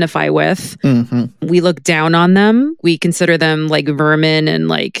identify with. Mm-hmm. We look down on them. We consider them like vermin and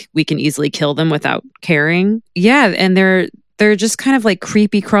like we can easily kill them without caring. Yeah, and they're just kind of like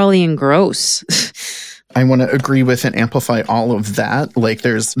creepy, crawly, and gross. I want to agree with and amplify all of that. Like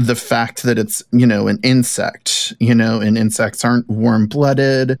there's the fact that it's, an insect, and insects aren't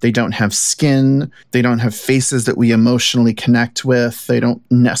warm-blooded. They don't have skin. They don't have faces that we emotionally connect with. They don't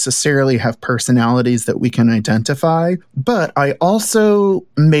necessarily have personalities that we can identify. But I also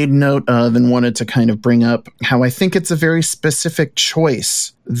made note of and wanted to kind of bring up how I think it's a very specific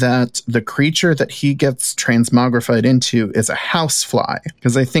choice that the creature that he gets transmogrified into is a housefly.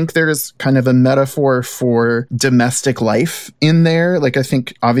 Because I think there's kind of a metaphor for domestic life in there. Like, I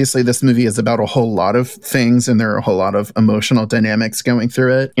think obviously this movie is about a whole lot of things and there are a whole lot of emotional dynamics going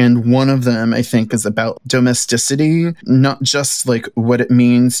through it. And one of them, I think, is about domesticity, not just like what it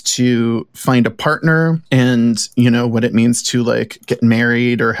means to find a partner and, what it means to like get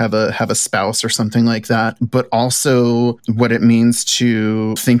married or have a spouse or something like that, but also what it means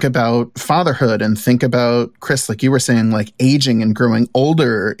to think about fatherhood and think about, Chris, like you were saying, like aging and growing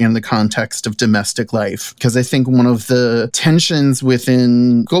older in the context of domestic life. Because I think one of the tensions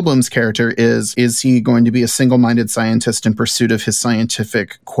within Goldblum's character is he going to be a single-minded scientist in pursuit of his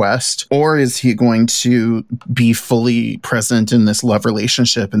scientific quest? Or is he going to be fully present in this love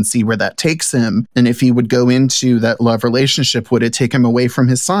relationship and see where that takes him? And if he would go into that love relationship, would it take him away from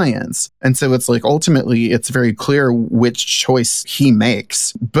his science? And so it's like, ultimately, it's very clear which choice he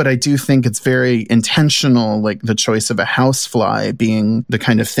makes. But I do think it's very intentional, like the choice of a housefly being the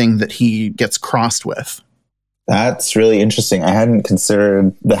kind of thing that he gets crossed with. That's really interesting. I hadn't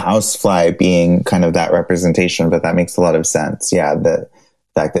considered the housefly being kind of that representation, but that makes a lot of sense. Yeah, the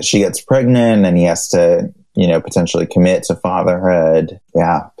fact that she gets pregnant and he has to, potentially commit to fatherhood.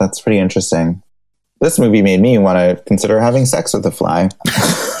 Yeah, that's pretty interesting. This movie made me want to consider having sex with a fly.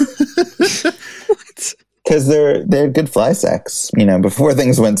 Because they're good fly sex, before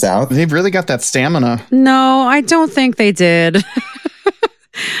things went south. They've really got that stamina. No, I don't think they did.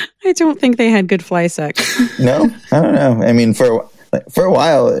 I don't think they had good fly sex. No? I don't know. I mean, for a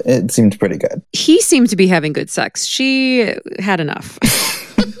while, it seemed pretty good. He seemed to be having good sex. She had enough.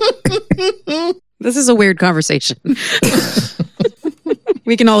 This is a weird conversation.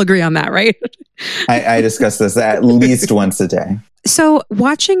 We can all agree on that, right? I discuss this at least once a day. So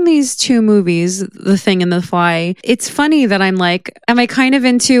watching these two movies, The Thing and The Fly, it's funny that I'm like, am I kind of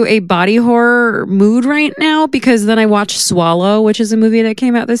into a body horror mood right now? Because then I watched Swallow, which is a movie that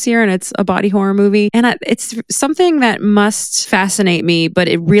came out this year, and it's a body horror movie. And it's something that must fascinate me, but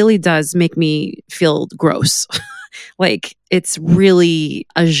it really does make me feel gross. Like, it's really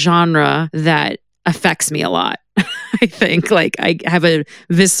a genre that affects me a lot. I think like I have a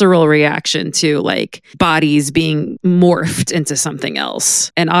visceral reaction to like bodies being morphed into something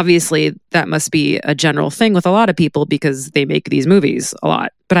else. And obviously that must be a general thing with a lot of people because they make these movies a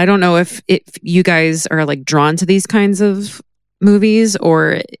lot. But I don't know if you guys are like drawn to these kinds of movies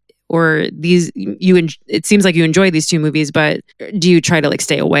or these it seems like you enjoy these two movies, but do you try to like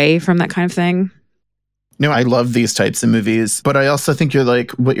stay away from that kind of thing? No, I love these types of movies, but I also think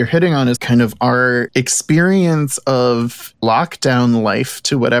what you're hitting on is kind of our experience of lockdown life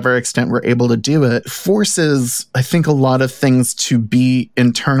to whatever extent we're able to do it forces, I think, a lot of things to be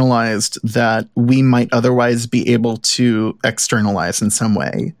internalized that we might otherwise be able to externalize in some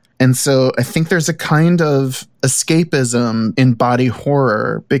way. And so I think there's a kind of escapism in body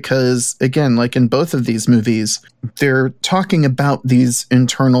horror because, again, like in both of these movies, they're talking about these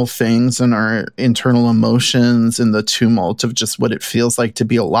internal things and our internal emotions and the tumult of just what it feels like to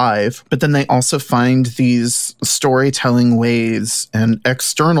be alive. But then they also find these storytelling ways and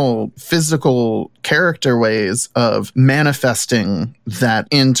external physical character ways of manifesting that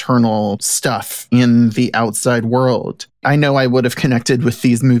internal stuff in the outside world. I know I would have connected with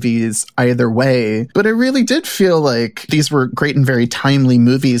these movies either way, but I really did feel like these were great and very timely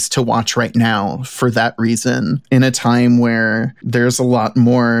movies to watch right now for that reason, in a time where there's a lot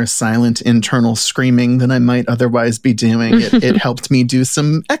more silent internal screaming than I might otherwise be doing. It helped me do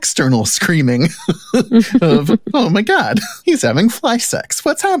some external screaming of, oh my God, he's having fly sex.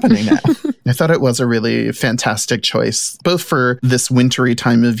 What's happening now? I thought it was a really fantastic choice, both for this wintry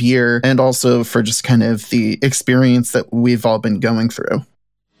time of year and also for just kind of the experience that we've all been going through.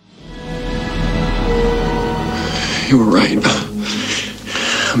 You were right.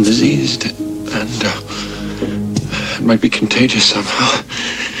 I'm diseased, and it might be contagious somehow.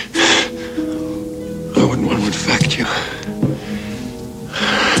 I wouldn't want to infect you.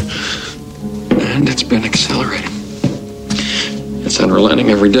 And it's been accelerating. It's unrelenting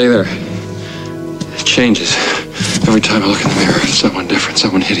every day there. It changes. Every time I look in the mirror, someone different,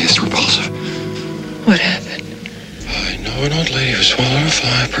 someone hideous, repulsive. What happened? I know an old lady who swallowed a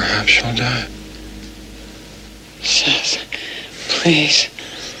fly. Perhaps she'll die. Seth, please.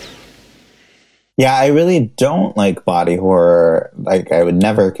 Yeah, I really don't like body horror. Like, I would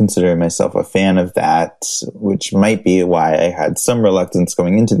never consider myself a fan of that, which might be why I had some reluctance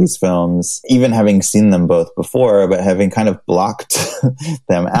going into these films, even having seen them both before, but having kind of blocked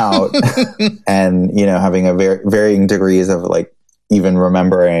them out and, you know, having a varying degrees of like even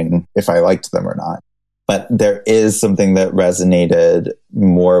remembering if I liked them or not. But there is something that resonated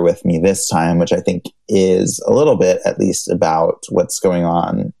more with me this time, which I think is a little bit, at least, about what's going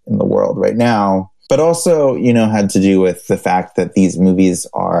on in the world right now. But also, you know, had to do with the fact that these movies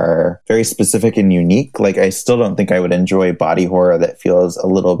are very specific and unique. Like, I still don't think I would enjoy body horror that feels a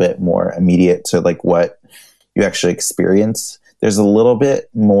little bit more immediate to like what you actually experience. There's a little bit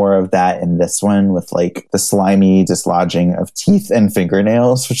more of that in this one with like the slimy dislodging of teeth and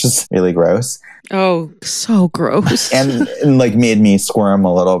fingernails, which is really gross. Oh, so gross. and like made me squirm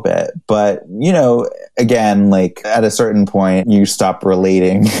a little bit. But, you know, again, like at a certain point, you stop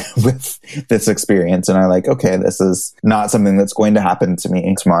relating with this experience and are like, okay, this is not something that's going to happen to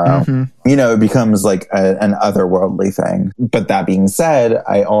me tomorrow. Mm-hmm. You know, it becomes like an otherworldly thing. But that being said,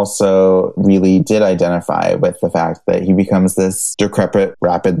 I also really did identify with the fact that he becomes this decrepit,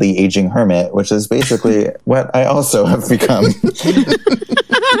 rapidly aging hermit, which is basically what I also have become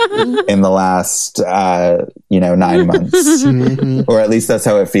in the last 9 months. Mm-hmm. Or at least that's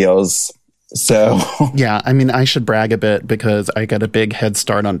how it feels. So yeah, I mean, I should brag a bit because I got a big head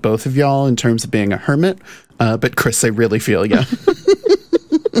start on both of y'all in terms of being a hermit. But Chris, I really feel you.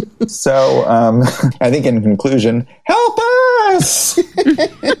 So I think in conclusion, help us!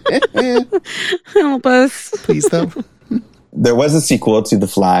 Help us. Please, though. There was a sequel to The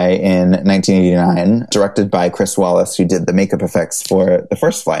Fly in 1989, directed by Chris Wallace, who did the makeup effects for the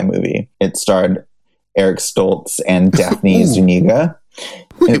first Fly movie. It starred Eric Stoltz and Daphne Zuniga.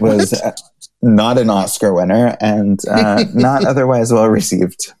 It was not an Oscar winner and not otherwise well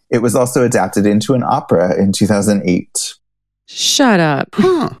received. It was also adapted into an opera in 2008. Shut up.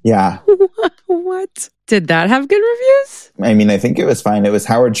 Huh. Yeah. What? Did that have good reviews? I mean, I think it was fine. It was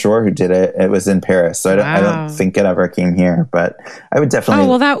Howard Shore who did it. It was in Paris, so I don't think it ever came here, but I would definitely...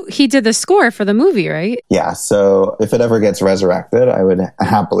 Oh, well, he did the score for the movie, right? Yeah, so if it ever gets resurrected, I would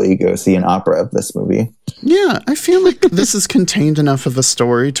happily go see an opera of this movie. Yeah, I feel like this is contained enough of a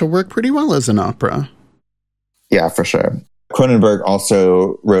story to work pretty well as an opera. Yeah, for sure. Cronenberg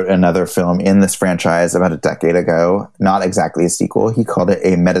also wrote another film in this franchise about a decade ago. Not exactly a sequel. He called it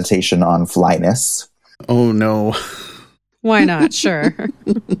A Meditation on Flyness. Oh, no. Why not? Sure.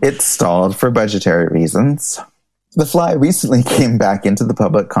 It stalled for budgetary reasons. The Fly recently came back into the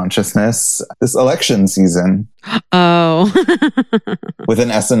public consciousness this election season. Oh. With an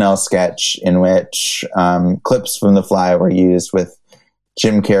SNL sketch in which clips from The Fly were used with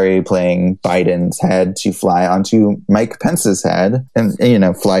Jim Carrey playing Biden's head to fly onto Mike Pence's head and,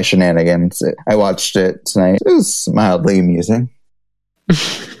 fly shenanigans. I watched it tonight. It was mildly amusing.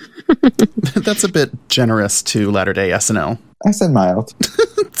 That's a bit generous to latter-day SNL. I said mild.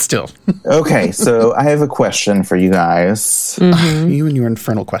 Still. Okay, so I have a question for you guys. Mm-hmm. You and your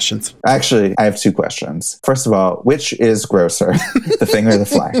infernal questions. Actually, I have 2 questions. First of all, which is grosser, The Thing or The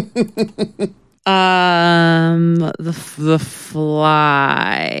Fly? The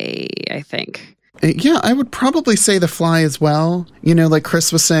Fly, I think. Yeah, I would probably say The Fly as well. Like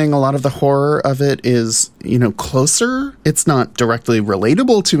Chris was saying, a lot of the horror of it is, closer. It's not directly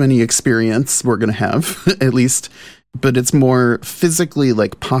relatable to any experience we're going to have, at least, but it's more physically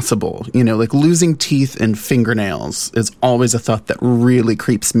possible. Like losing teeth and fingernails is always a thought that really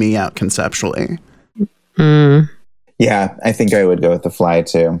creeps me out conceptually. Yeah, I think I would go with The Fly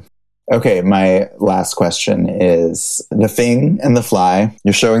too. Okay, my last question is The Thing and The Fly.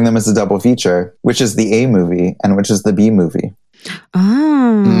 You're showing them as a double feature. Which is the A movie and which is the B movie?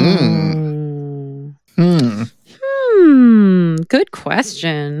 Good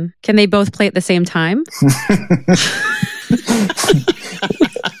question. Can they both play at the same time?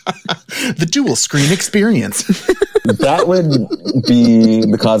 The dual screen experience. That would be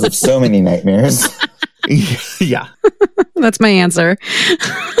the cause of so many nightmares. Yeah. That's my answer.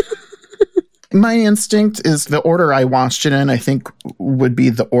 My instinct is the order I watched it in, I think, would be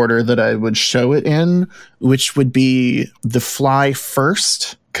the order that I would show it in, which would be The Fly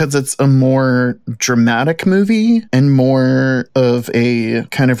first, because it's a more dramatic movie and more of a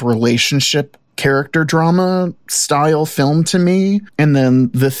kind of relationship character drama style film to me. And then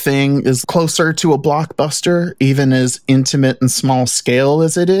The Thing is closer to a blockbuster, even as intimate and small scale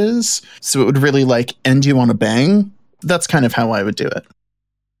as it is. So it would really end you on a bang. That's kind of how I would do it.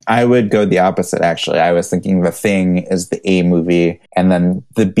 I would go the opposite, actually. I was thinking The Thing is the A movie, and then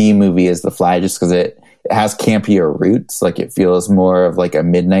the B movie is The Fly, just because it has campier roots. It feels more of a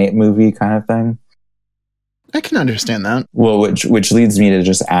midnight movie kind of thing. I can understand that. Well, which leads me to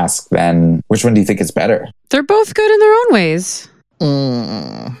just ask then, which one do you think is better? They're both good in their own ways.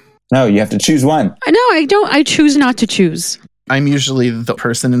 No, you have to choose one. I choose not to choose. I'm usually the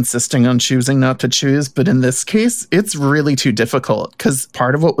person insisting on choosing not to choose, but in this case, it's really too difficult because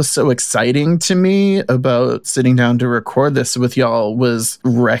part of what was so exciting to me about sitting down to record this with y'all was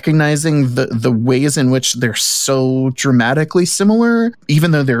recognizing the ways in which they're so dramatically similar,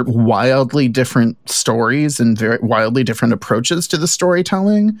 even though they're wildly different stories and very wildly different approaches to the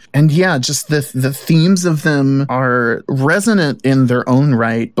storytelling. And yeah, just the themes of them are resonant in their own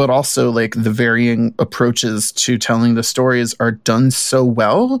right, but also the varying approaches to telling the stories are done so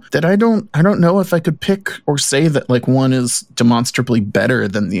well that I don't know if I could pick or say that one is demonstrably better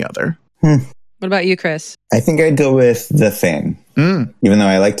than the other. What about you, Chris? I think I'd go with The Thing. Even though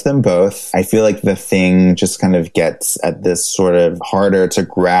I liked them both, I feel like The Thing just kind of gets at this sort of harder to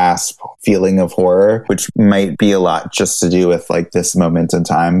grasp feeling of horror, which might be a lot just to do with this moment in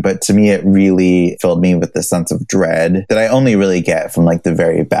time. But to me, it really filled me with the sense of dread that I only really get from the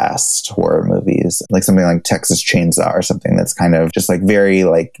very best horror movies, something like Texas Chainsaw or something that's kind of just very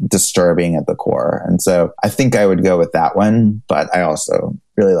disturbing at the core. And so I think I would go with that one, but I also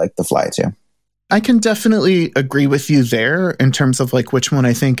really like The Fly too. I can definitely agree with you there in terms of which one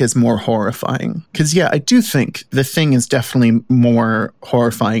I think is more horrifying. Because yeah, I do think The Thing is definitely more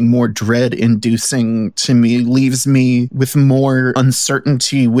horrifying, more dread-inducing to me, leaves me with more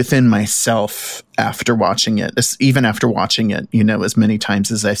uncertainty within myself after watching it, even after watching it, as many times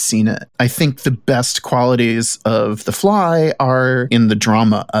as I've seen it. I think the best qualities of The Fly are in the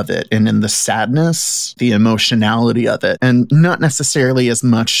drama of it and in the sadness, the emotionality of it, and not necessarily as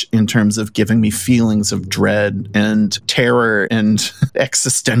much in terms of giving me feelings of dread and terror and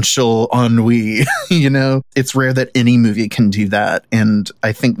existential ennui. It's rare that any movie can do that. And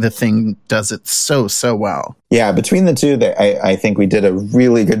I think The Thing does it so well. Yeah, between the two, I think we did a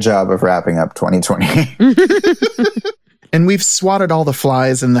really good job of wrapping up 2020. And we've swatted all the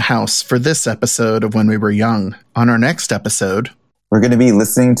flies in the house for this episode of When We Were Young. On our next episode, we're going to be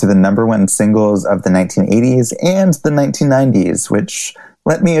listening to the #1 singles of the 1980s and the 1990s, which,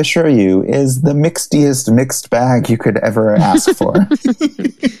 let me assure you, is the mixediest mixed bag you could ever ask for.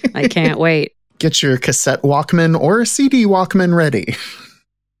 I can't wait. Get your cassette Walkman or CD Walkman ready.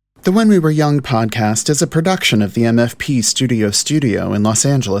 The When We Were Young podcast is a production of the MFP Studio in Los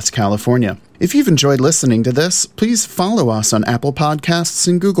Angeles, California. If you've enjoyed listening to this, please follow us on Apple Podcasts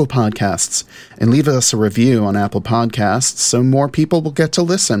and Google Podcasts, and leave us a review on Apple Podcasts so more people will get to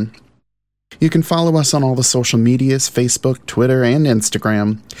listen. You can follow us on all the social medias, Facebook, Twitter, and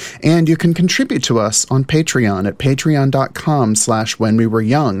Instagram. And you can contribute to us on Patreon at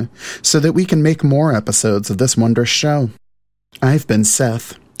patreon.com/whenwewereyoung so that we can make more episodes of this wondrous show. I've been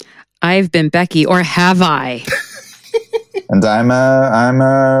Seth. I've been Becky, or have I? And I'm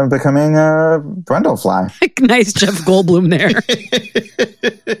becoming a Brundlefly. Nice Jeff Goldblum there.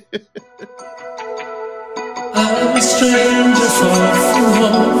 I'm a stranger far from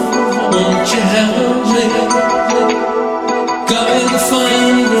home.